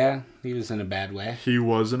 Yeah, he was in a bad way. He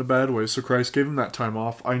was in a bad way, so Christ gave him that time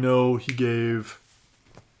off. I know he gave...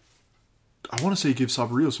 I want to say he gave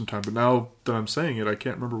Sabrillo some time, but now that I'm saying it, I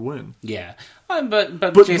can't remember when. Yeah.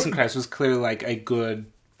 But Jason Christ was clearly like a good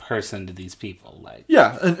person to these people. Like,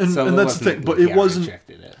 yeah, and that's the thing. But it wasn't...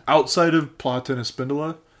 Outside of Plata and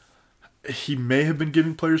Espindola, he may have been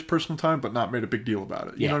giving players personal time, but not made a big deal about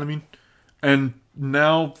it. You know what I mean? And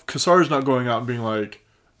now Cassar's not going out and being like,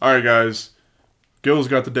 all right, guys, Gil's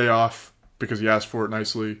got the day off because he asked for it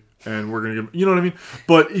nicely, and we're going to give him... You know what I mean?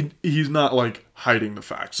 But he's not, like, hiding the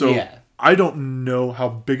fact. So I don't know how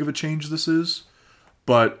big of a change this is,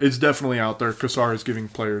 but it's definitely out there. Cassar is giving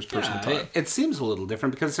players personal time. It seems a little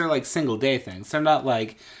different because they're, like, single-day things. They're not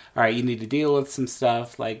like, all right, you need to deal with some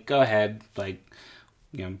stuff. Like, go ahead. Like,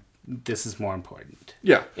 you know, this is more important.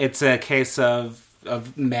 Yeah. It's a case of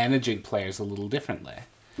managing players a little differently.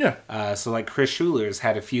 Yeah. So, like, Chris Schuler's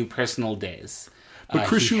had a few personal days. But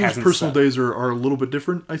Chris Schuler's personal days are a little bit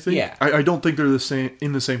different, I think. Yeah. I don't think they're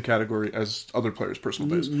in the same category as other players'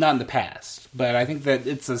 personal days. Not in the past, but I think that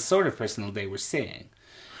it's a sort of personal day we're seeing.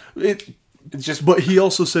 But he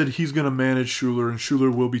also said he's going to manage Schuler, and Schuler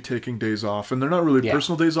will be taking days off. And they're not really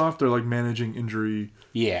personal days off. They're like managing injury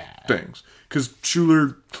things. Because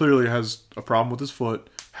Schuler clearly has a problem with his foot,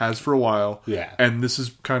 has for a while. Yeah. And this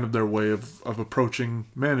is kind of their way of approaching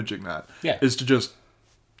managing that. Yeah. Is to just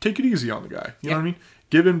take it easy on the guy. You know what I mean?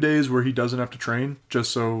 Give him days where he doesn't have to train, just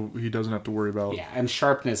so he doesn't have to worry about... Yeah, and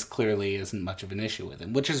sharpness clearly isn't much of an issue with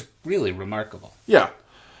him, which is really remarkable. Yeah.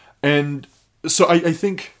 And so I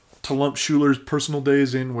think... to lump Schuler's personal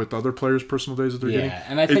days in with other players' personal days that they're getting,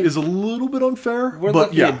 and I think it is a little bit unfair. We're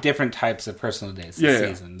looking at different types of personal days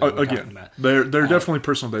this season. Again, they're definitely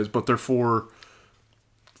personal days, but they're for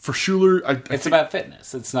Schuler. It's about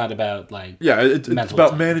fitness. It's not about it's about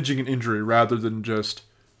time. Managing an injury rather than just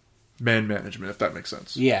man management. If that makes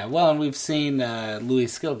sense. Yeah, well, and we've seen Louis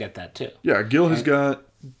Skill get that too. Yeah, Gill has got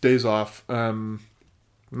days off, not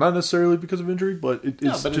necessarily because of injury, but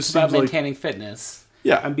it's about maintaining fitness.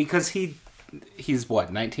 Yeah. And because he's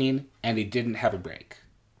what, 19? And he didn't have a break.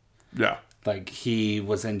 Yeah. Like, he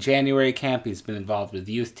was in January camp. He's been involved with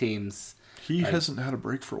youth teams. He hasn't had a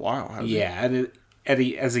break for a while, has he? Yeah. And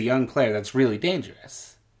as a young player, that's really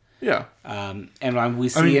dangerous. Yeah. And we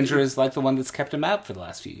see injuries like the one that's kept him out for the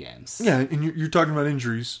last few games. Yeah, and you're talking about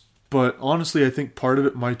injuries. But honestly, I think part of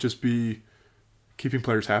it might just be keeping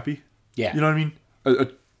players happy. Yeah. You know what I mean?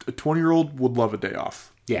 A 20-year-old would love a day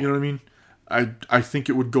off. Yeah. You know what I mean? I think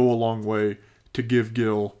it would go a long way to give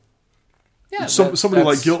Gill, somebody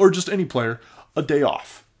like Gill, or just any player, a day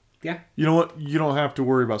off. Yeah. You know what? You don't have to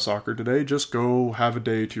worry about soccer today. Just go have a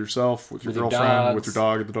day to yourself with your girlfriend, with your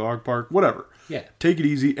dog at the dog park, whatever. Yeah. Take it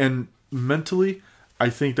easy. And mentally, I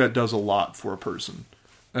think that does a lot for a person.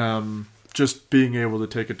 Just being able to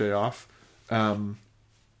take a day off. And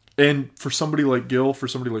for somebody like Gill, for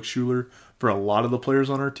somebody like Schuler, for a lot of the players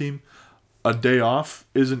on our team, a day off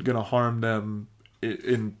isn't going to harm them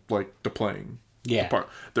in like the playing part.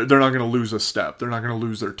 They're not going to lose a step. They're not going to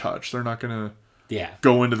lose their touch. They're not going to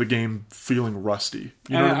go into the game feeling rusty.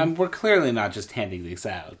 You know what I mean? We're clearly not just handing these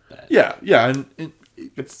out. But yeah, and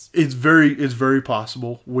it's very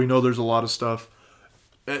possible. We know there's a lot of stuff.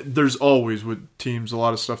 There's always with teams a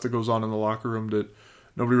lot of stuff that goes on in the locker room that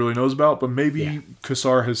nobody really knows about. But maybe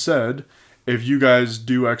Cassar has said, if you guys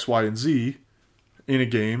do X, Y, and Z in a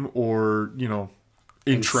game, or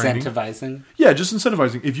in training, incentivizing. Yeah, just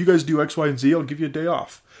incentivizing. If you guys do X, Y, and Z, I'll give you a day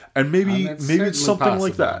off, and maybe it's something possible,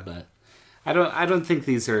 like that. But I don't think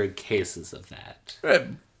these are cases of that.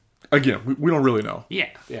 Again, we don't really know.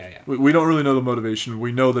 Yeah. We don't really know the motivation.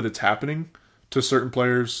 We know that it's happening to certain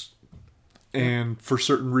players, and for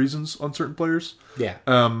certain reasons on certain players. Yeah.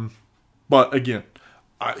 But again,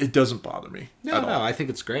 it doesn't bother me. No, I think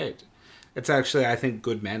it's great. It's actually, I think,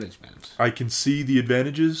 good management. I can see the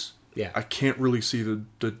advantages. Yeah. I can't really see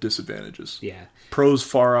the disadvantages. Yeah. Pros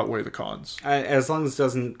far outweigh the cons. As long as it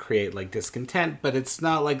doesn't create, discontent, but it's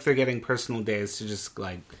not like they're getting personal days to just,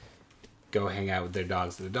 go hang out with their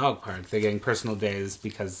dogs at the dog park. They're getting personal days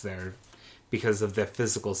because of their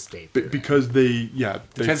physical state. Because they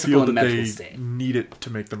feel that they need it to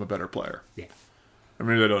make them a better player. Yeah. I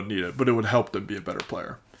mean, they don't need it, but it would help them be a better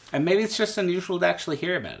player. And maybe it's just unusual to actually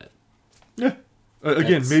hear about it. Yeah.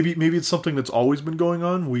 Again, maybe it's something that's always been going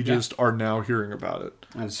on. We just are now hearing about it.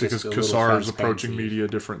 Because Cassar is approaching media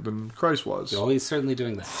different than Christ was. Oh, he's certainly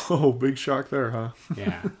doing that. Oh, big shock there, huh?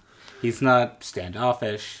 Yeah. He's not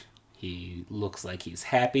standoffish. He looks like he's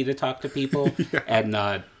happy to talk to people and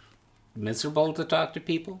not miserable to talk to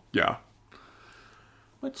people. Yeah.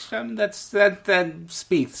 Which, that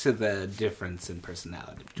speaks to the difference in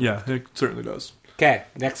personality. Yeah, it certainly does. Okay,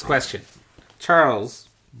 next question. Charles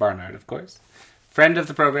Barnard, of course, friend of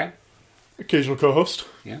the program, occasional co-host,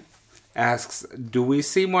 asks, do we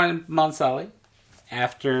see more Monsali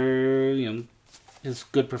after his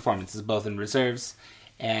good performances both in reserves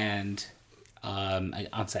and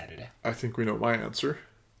on Saturday? I think we know my answer.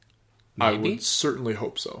 Maybe? I would certainly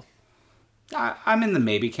hope so. I'm in the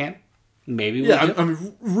maybe camp. Maybe. Yeah, I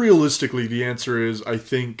mean, realistically, the answer is I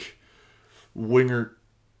think Wingert.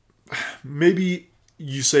 Maybe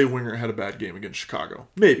you say Wingert had a bad game against Chicago.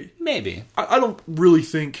 Maybe. I don't really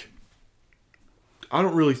think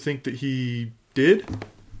that he did.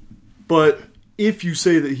 But if you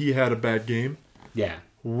say that he had a bad game,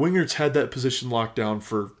 Wingert's had that position locked down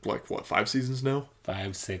for 5 seasons now?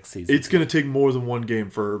 5, 6 seasons. It's going to take more than one game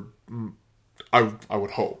for I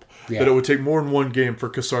would hope that it would take more than one game for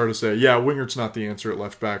Cassar to say, yeah, Wingert's not the answer at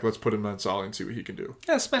left back. Let's put in Mansali and see what he can do.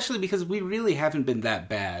 Yeah, especially because we really haven't been that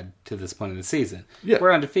bad to this point in the season. Yeah.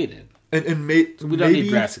 We're undefeated. And we don't need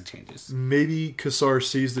drastic changes. Maybe Cassar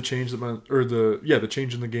sees the change the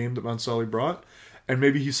change in the game that Mansali brought, and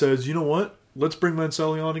maybe he says, you know what? Let's bring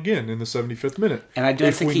Mansali on again in the 75th minute. And I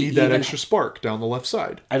don't think we need that extra spark down the left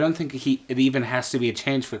side. I don't think it even has to be a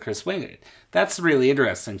change for Chris Wingert. That's a really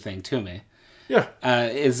interesting thing to me. Yeah.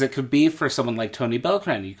 Is it could be for someone like Tony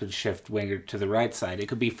Beltran, you could shift Wingert to the right side. It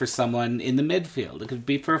could be for someone in the midfield. It could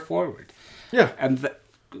be for a forward. Yeah. And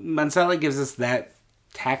Mansali gives us that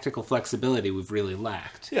tactical flexibility we've really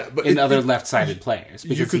lacked but in other left-sided players.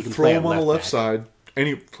 You could throw him on the left side.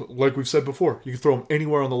 Like we've said before, you can throw him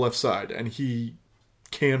anywhere on the left side, and he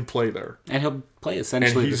can play there. And he'll play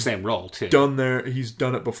essentially the same role, too. He's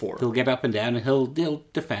done it before. He'll get up and down, and he'll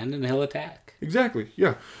defend, and he'll attack. Exactly,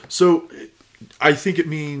 yeah. So I think it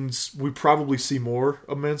means we probably see more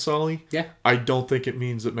of Mansali. Yeah. I don't think it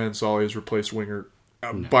means that Mansali has replaced Wingert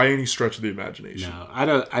by any stretch of the imagination. No, I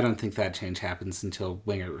don't think that change happens until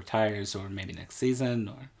Wingert retires, or maybe next season,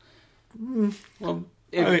 or...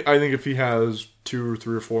 I think if he has 2 or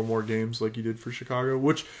 3 or 4 more games like he did for Chicago,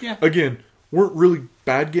 which, again, weren't really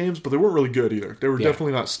bad games, but they weren't really good either. They were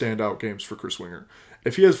definitely not standout games for Chris Wingert.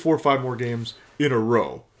 If he has 4 or 5 more games in a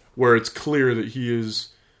row where it's clear that he is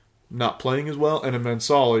not playing as well, and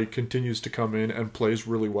Mansali continues to come in and plays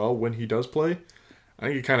really well when he does play, I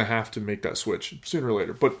think you kind of have to make that switch sooner or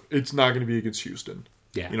later. But it's not going to be against Houston.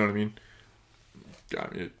 Yeah. You know what I mean?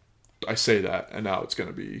 I say that, and now it's going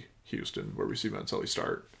to be Houston where we see Mansali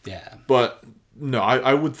start. Yeah. But no,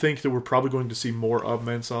 I would think that we're probably going to see more of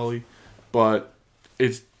Mansali, but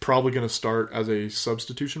it's probably going to start as a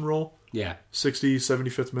substitution role. Yeah. 60,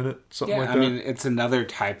 75th minute, something like that. I mean, it's another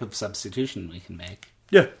type of substitution we can make.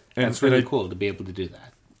 Yeah. And it's really cool to be able to do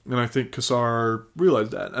that. And I think Cassar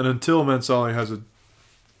realized that. And until Mansali has a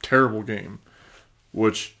terrible game,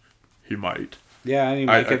 which he might. Yeah, he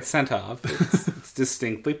might get sent off. It's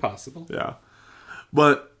distinctly possible. Yeah.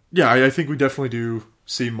 But, yeah, I think we definitely do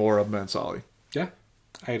see more of Mansali. Yeah,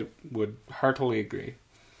 I would heartily agree.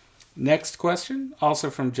 Next question, also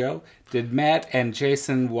from Joe. Did Matt and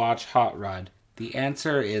Jason watch Hot Rod? The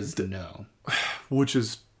answer is no. Which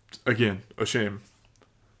is, again, a shame.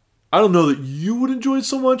 I don't know that you would enjoy it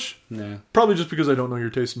so much. No. Probably just because I don't know your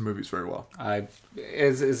taste in movies very well.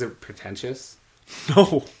 Is it pretentious?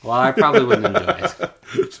 No. Well, I probably wouldn't enjoy it.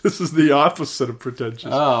 This is the opposite of pretentious.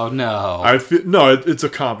 Oh, no. It's a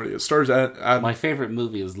comedy. It stars at... My favorite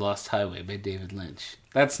movie is Lost Highway by David Lynch.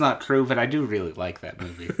 That's not true, but I do really like that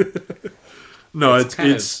movie. No, it's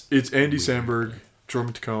Andy Samberg,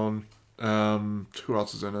 Jorma Taccone. Who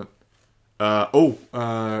else is in it?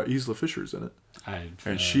 Isla Fisher's in it.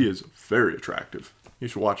 And she is very attractive. You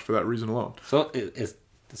should watch for that reason alone. So, is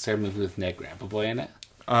there a movie with Ned Grabboy in it?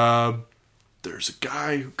 There's a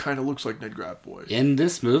guy who kind of looks like Ned Grabboy. In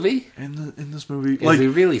this movie? In this movie. Is he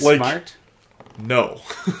really smart? No.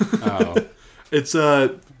 Oh. It's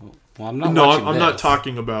Well, I'm not I'm not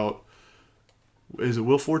talking about... Is it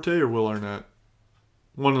Will Forte or Will Arnett?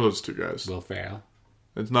 One of those two guys. Will Ferrell.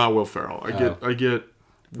 It's not Will Ferrell. I get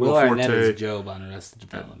Will Arnett is Job on Arrested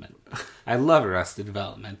Development. I love Arrested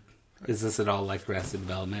Development. Is this at all like Arrested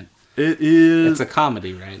Development? It is. It's a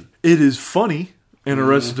comedy, right? It is funny, and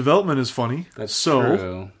Arrested Development is funny. That's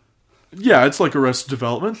true. Yeah, it's like Arrested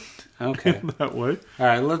Development. Okay. In that way. All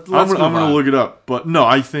right, let's I'm going to look it up. But no,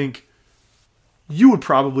 I think you would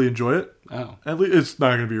probably enjoy it. Oh. At least it's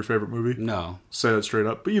not going to be your favorite movie. No. Say that straight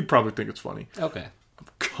up. But you'd probably think it's funny. Okay. I'm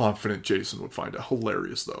confident Jason would find it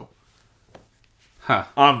hilarious, though. Huh.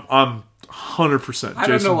 I'm 100%. I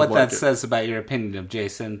don't know what that says about your opinion of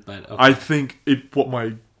Jason, but okay. I think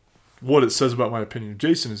what it says about my opinion of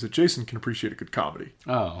Jason is that Jason can appreciate a good comedy.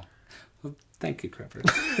 Oh. Well, thank you, Trevor.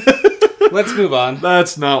 Let's move on.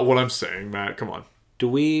 That's not what I'm saying, Matt. Come on. Do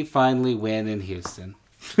we finally win in Houston?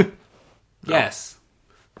 Yes.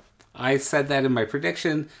 I said that in my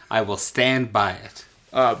prediction. I will stand by it.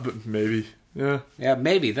 But maybe. Yeah. Yeah,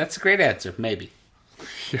 maybe. That's a great answer. Maybe.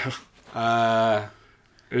 Yeah.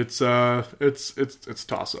 It's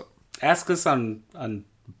toss up. Ask us on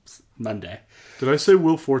Monday. Did I say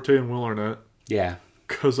Will Forte and Will Arnett? Yeah.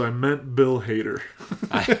 Because I meant Bill Hader.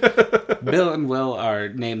 Bill and Will are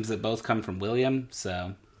names that both come from William,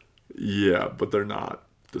 so... Yeah, but they're not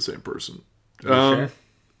the same person. Sure?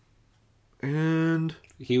 And...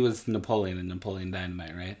 He was Napoleon in Napoleon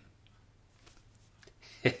Dynamite, right?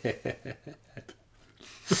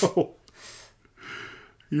 No.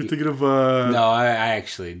 You're thinking of... No, I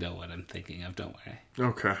actually know what I'm thinking of, don't worry.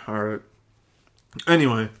 Okay, alright.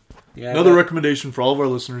 Anyway, Yeah, another recommendation for all of our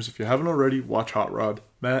listeners. If you haven't already, watch Hot Rod.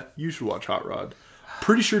 Matt, you should watch Hot Rod.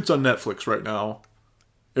 Pretty sure it's on Netflix right now.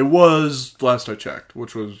 It was last I checked,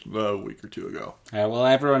 which was a week or two ago. Well,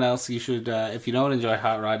 everyone else, you should, if you don't enjoy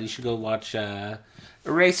Hot Rod, you should go watch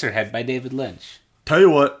Eraserhead by David Lynch. Tell you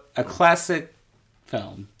what. A classic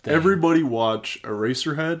film. Everybody watch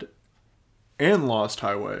Eraserhead and Lost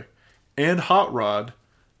Highway and Hot Rod.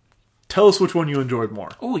 Tell us which one you enjoyed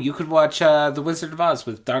more. Oh, you could watch The Wizard of Oz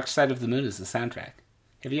with Dark Side of the Moon as the soundtrack.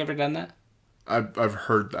 Have you ever done that? I've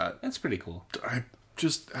heard that. That's pretty cool. I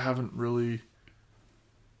just haven't really...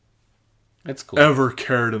 That's cool. Ever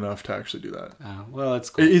cared enough to actually do that. Oh, well, it's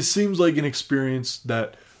cool. It seems like an experience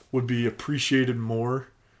that would be appreciated more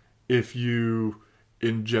if you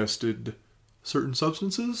ingested certain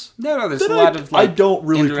substances. No, there's a lot of I don't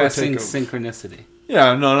really interesting partake of. synchronicity.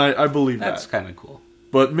 Yeah, no, and I believe That's that. kind of cool.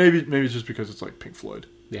 But maybe it's just because it's like Pink Floyd.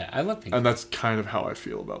 Yeah, I love Pink Floyd. And that's kind of how I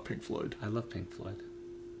feel about Pink Floyd. I love Pink Floyd.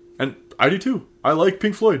 And I do too. I like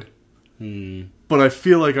Pink Floyd. But I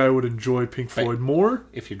feel like I would enjoy Pink Floyd more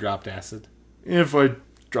if you dropped acid. If I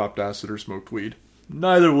dropped acid or smoked weed.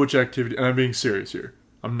 Neither of which activity, and I'm being serious here.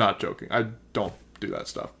 I'm not joking. I don't do that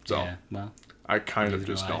stuff. So yeah, well, I kind of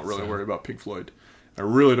just don't really worry about Pink Floyd. I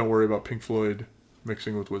really don't worry about Pink Floyd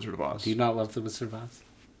mixing with Wizard of Oz. Do you not love The Wizard of Oz?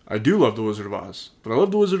 I do love The Wizard of Oz, but I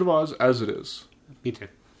love The Wizard of Oz as it is. Me too.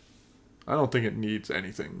 I don't think it needs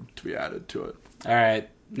anything to be added to it. All right,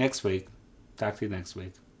 next week. Talk to you next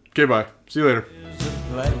week. Okay, bye. See you later. There's a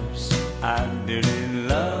place I didn't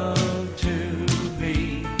love.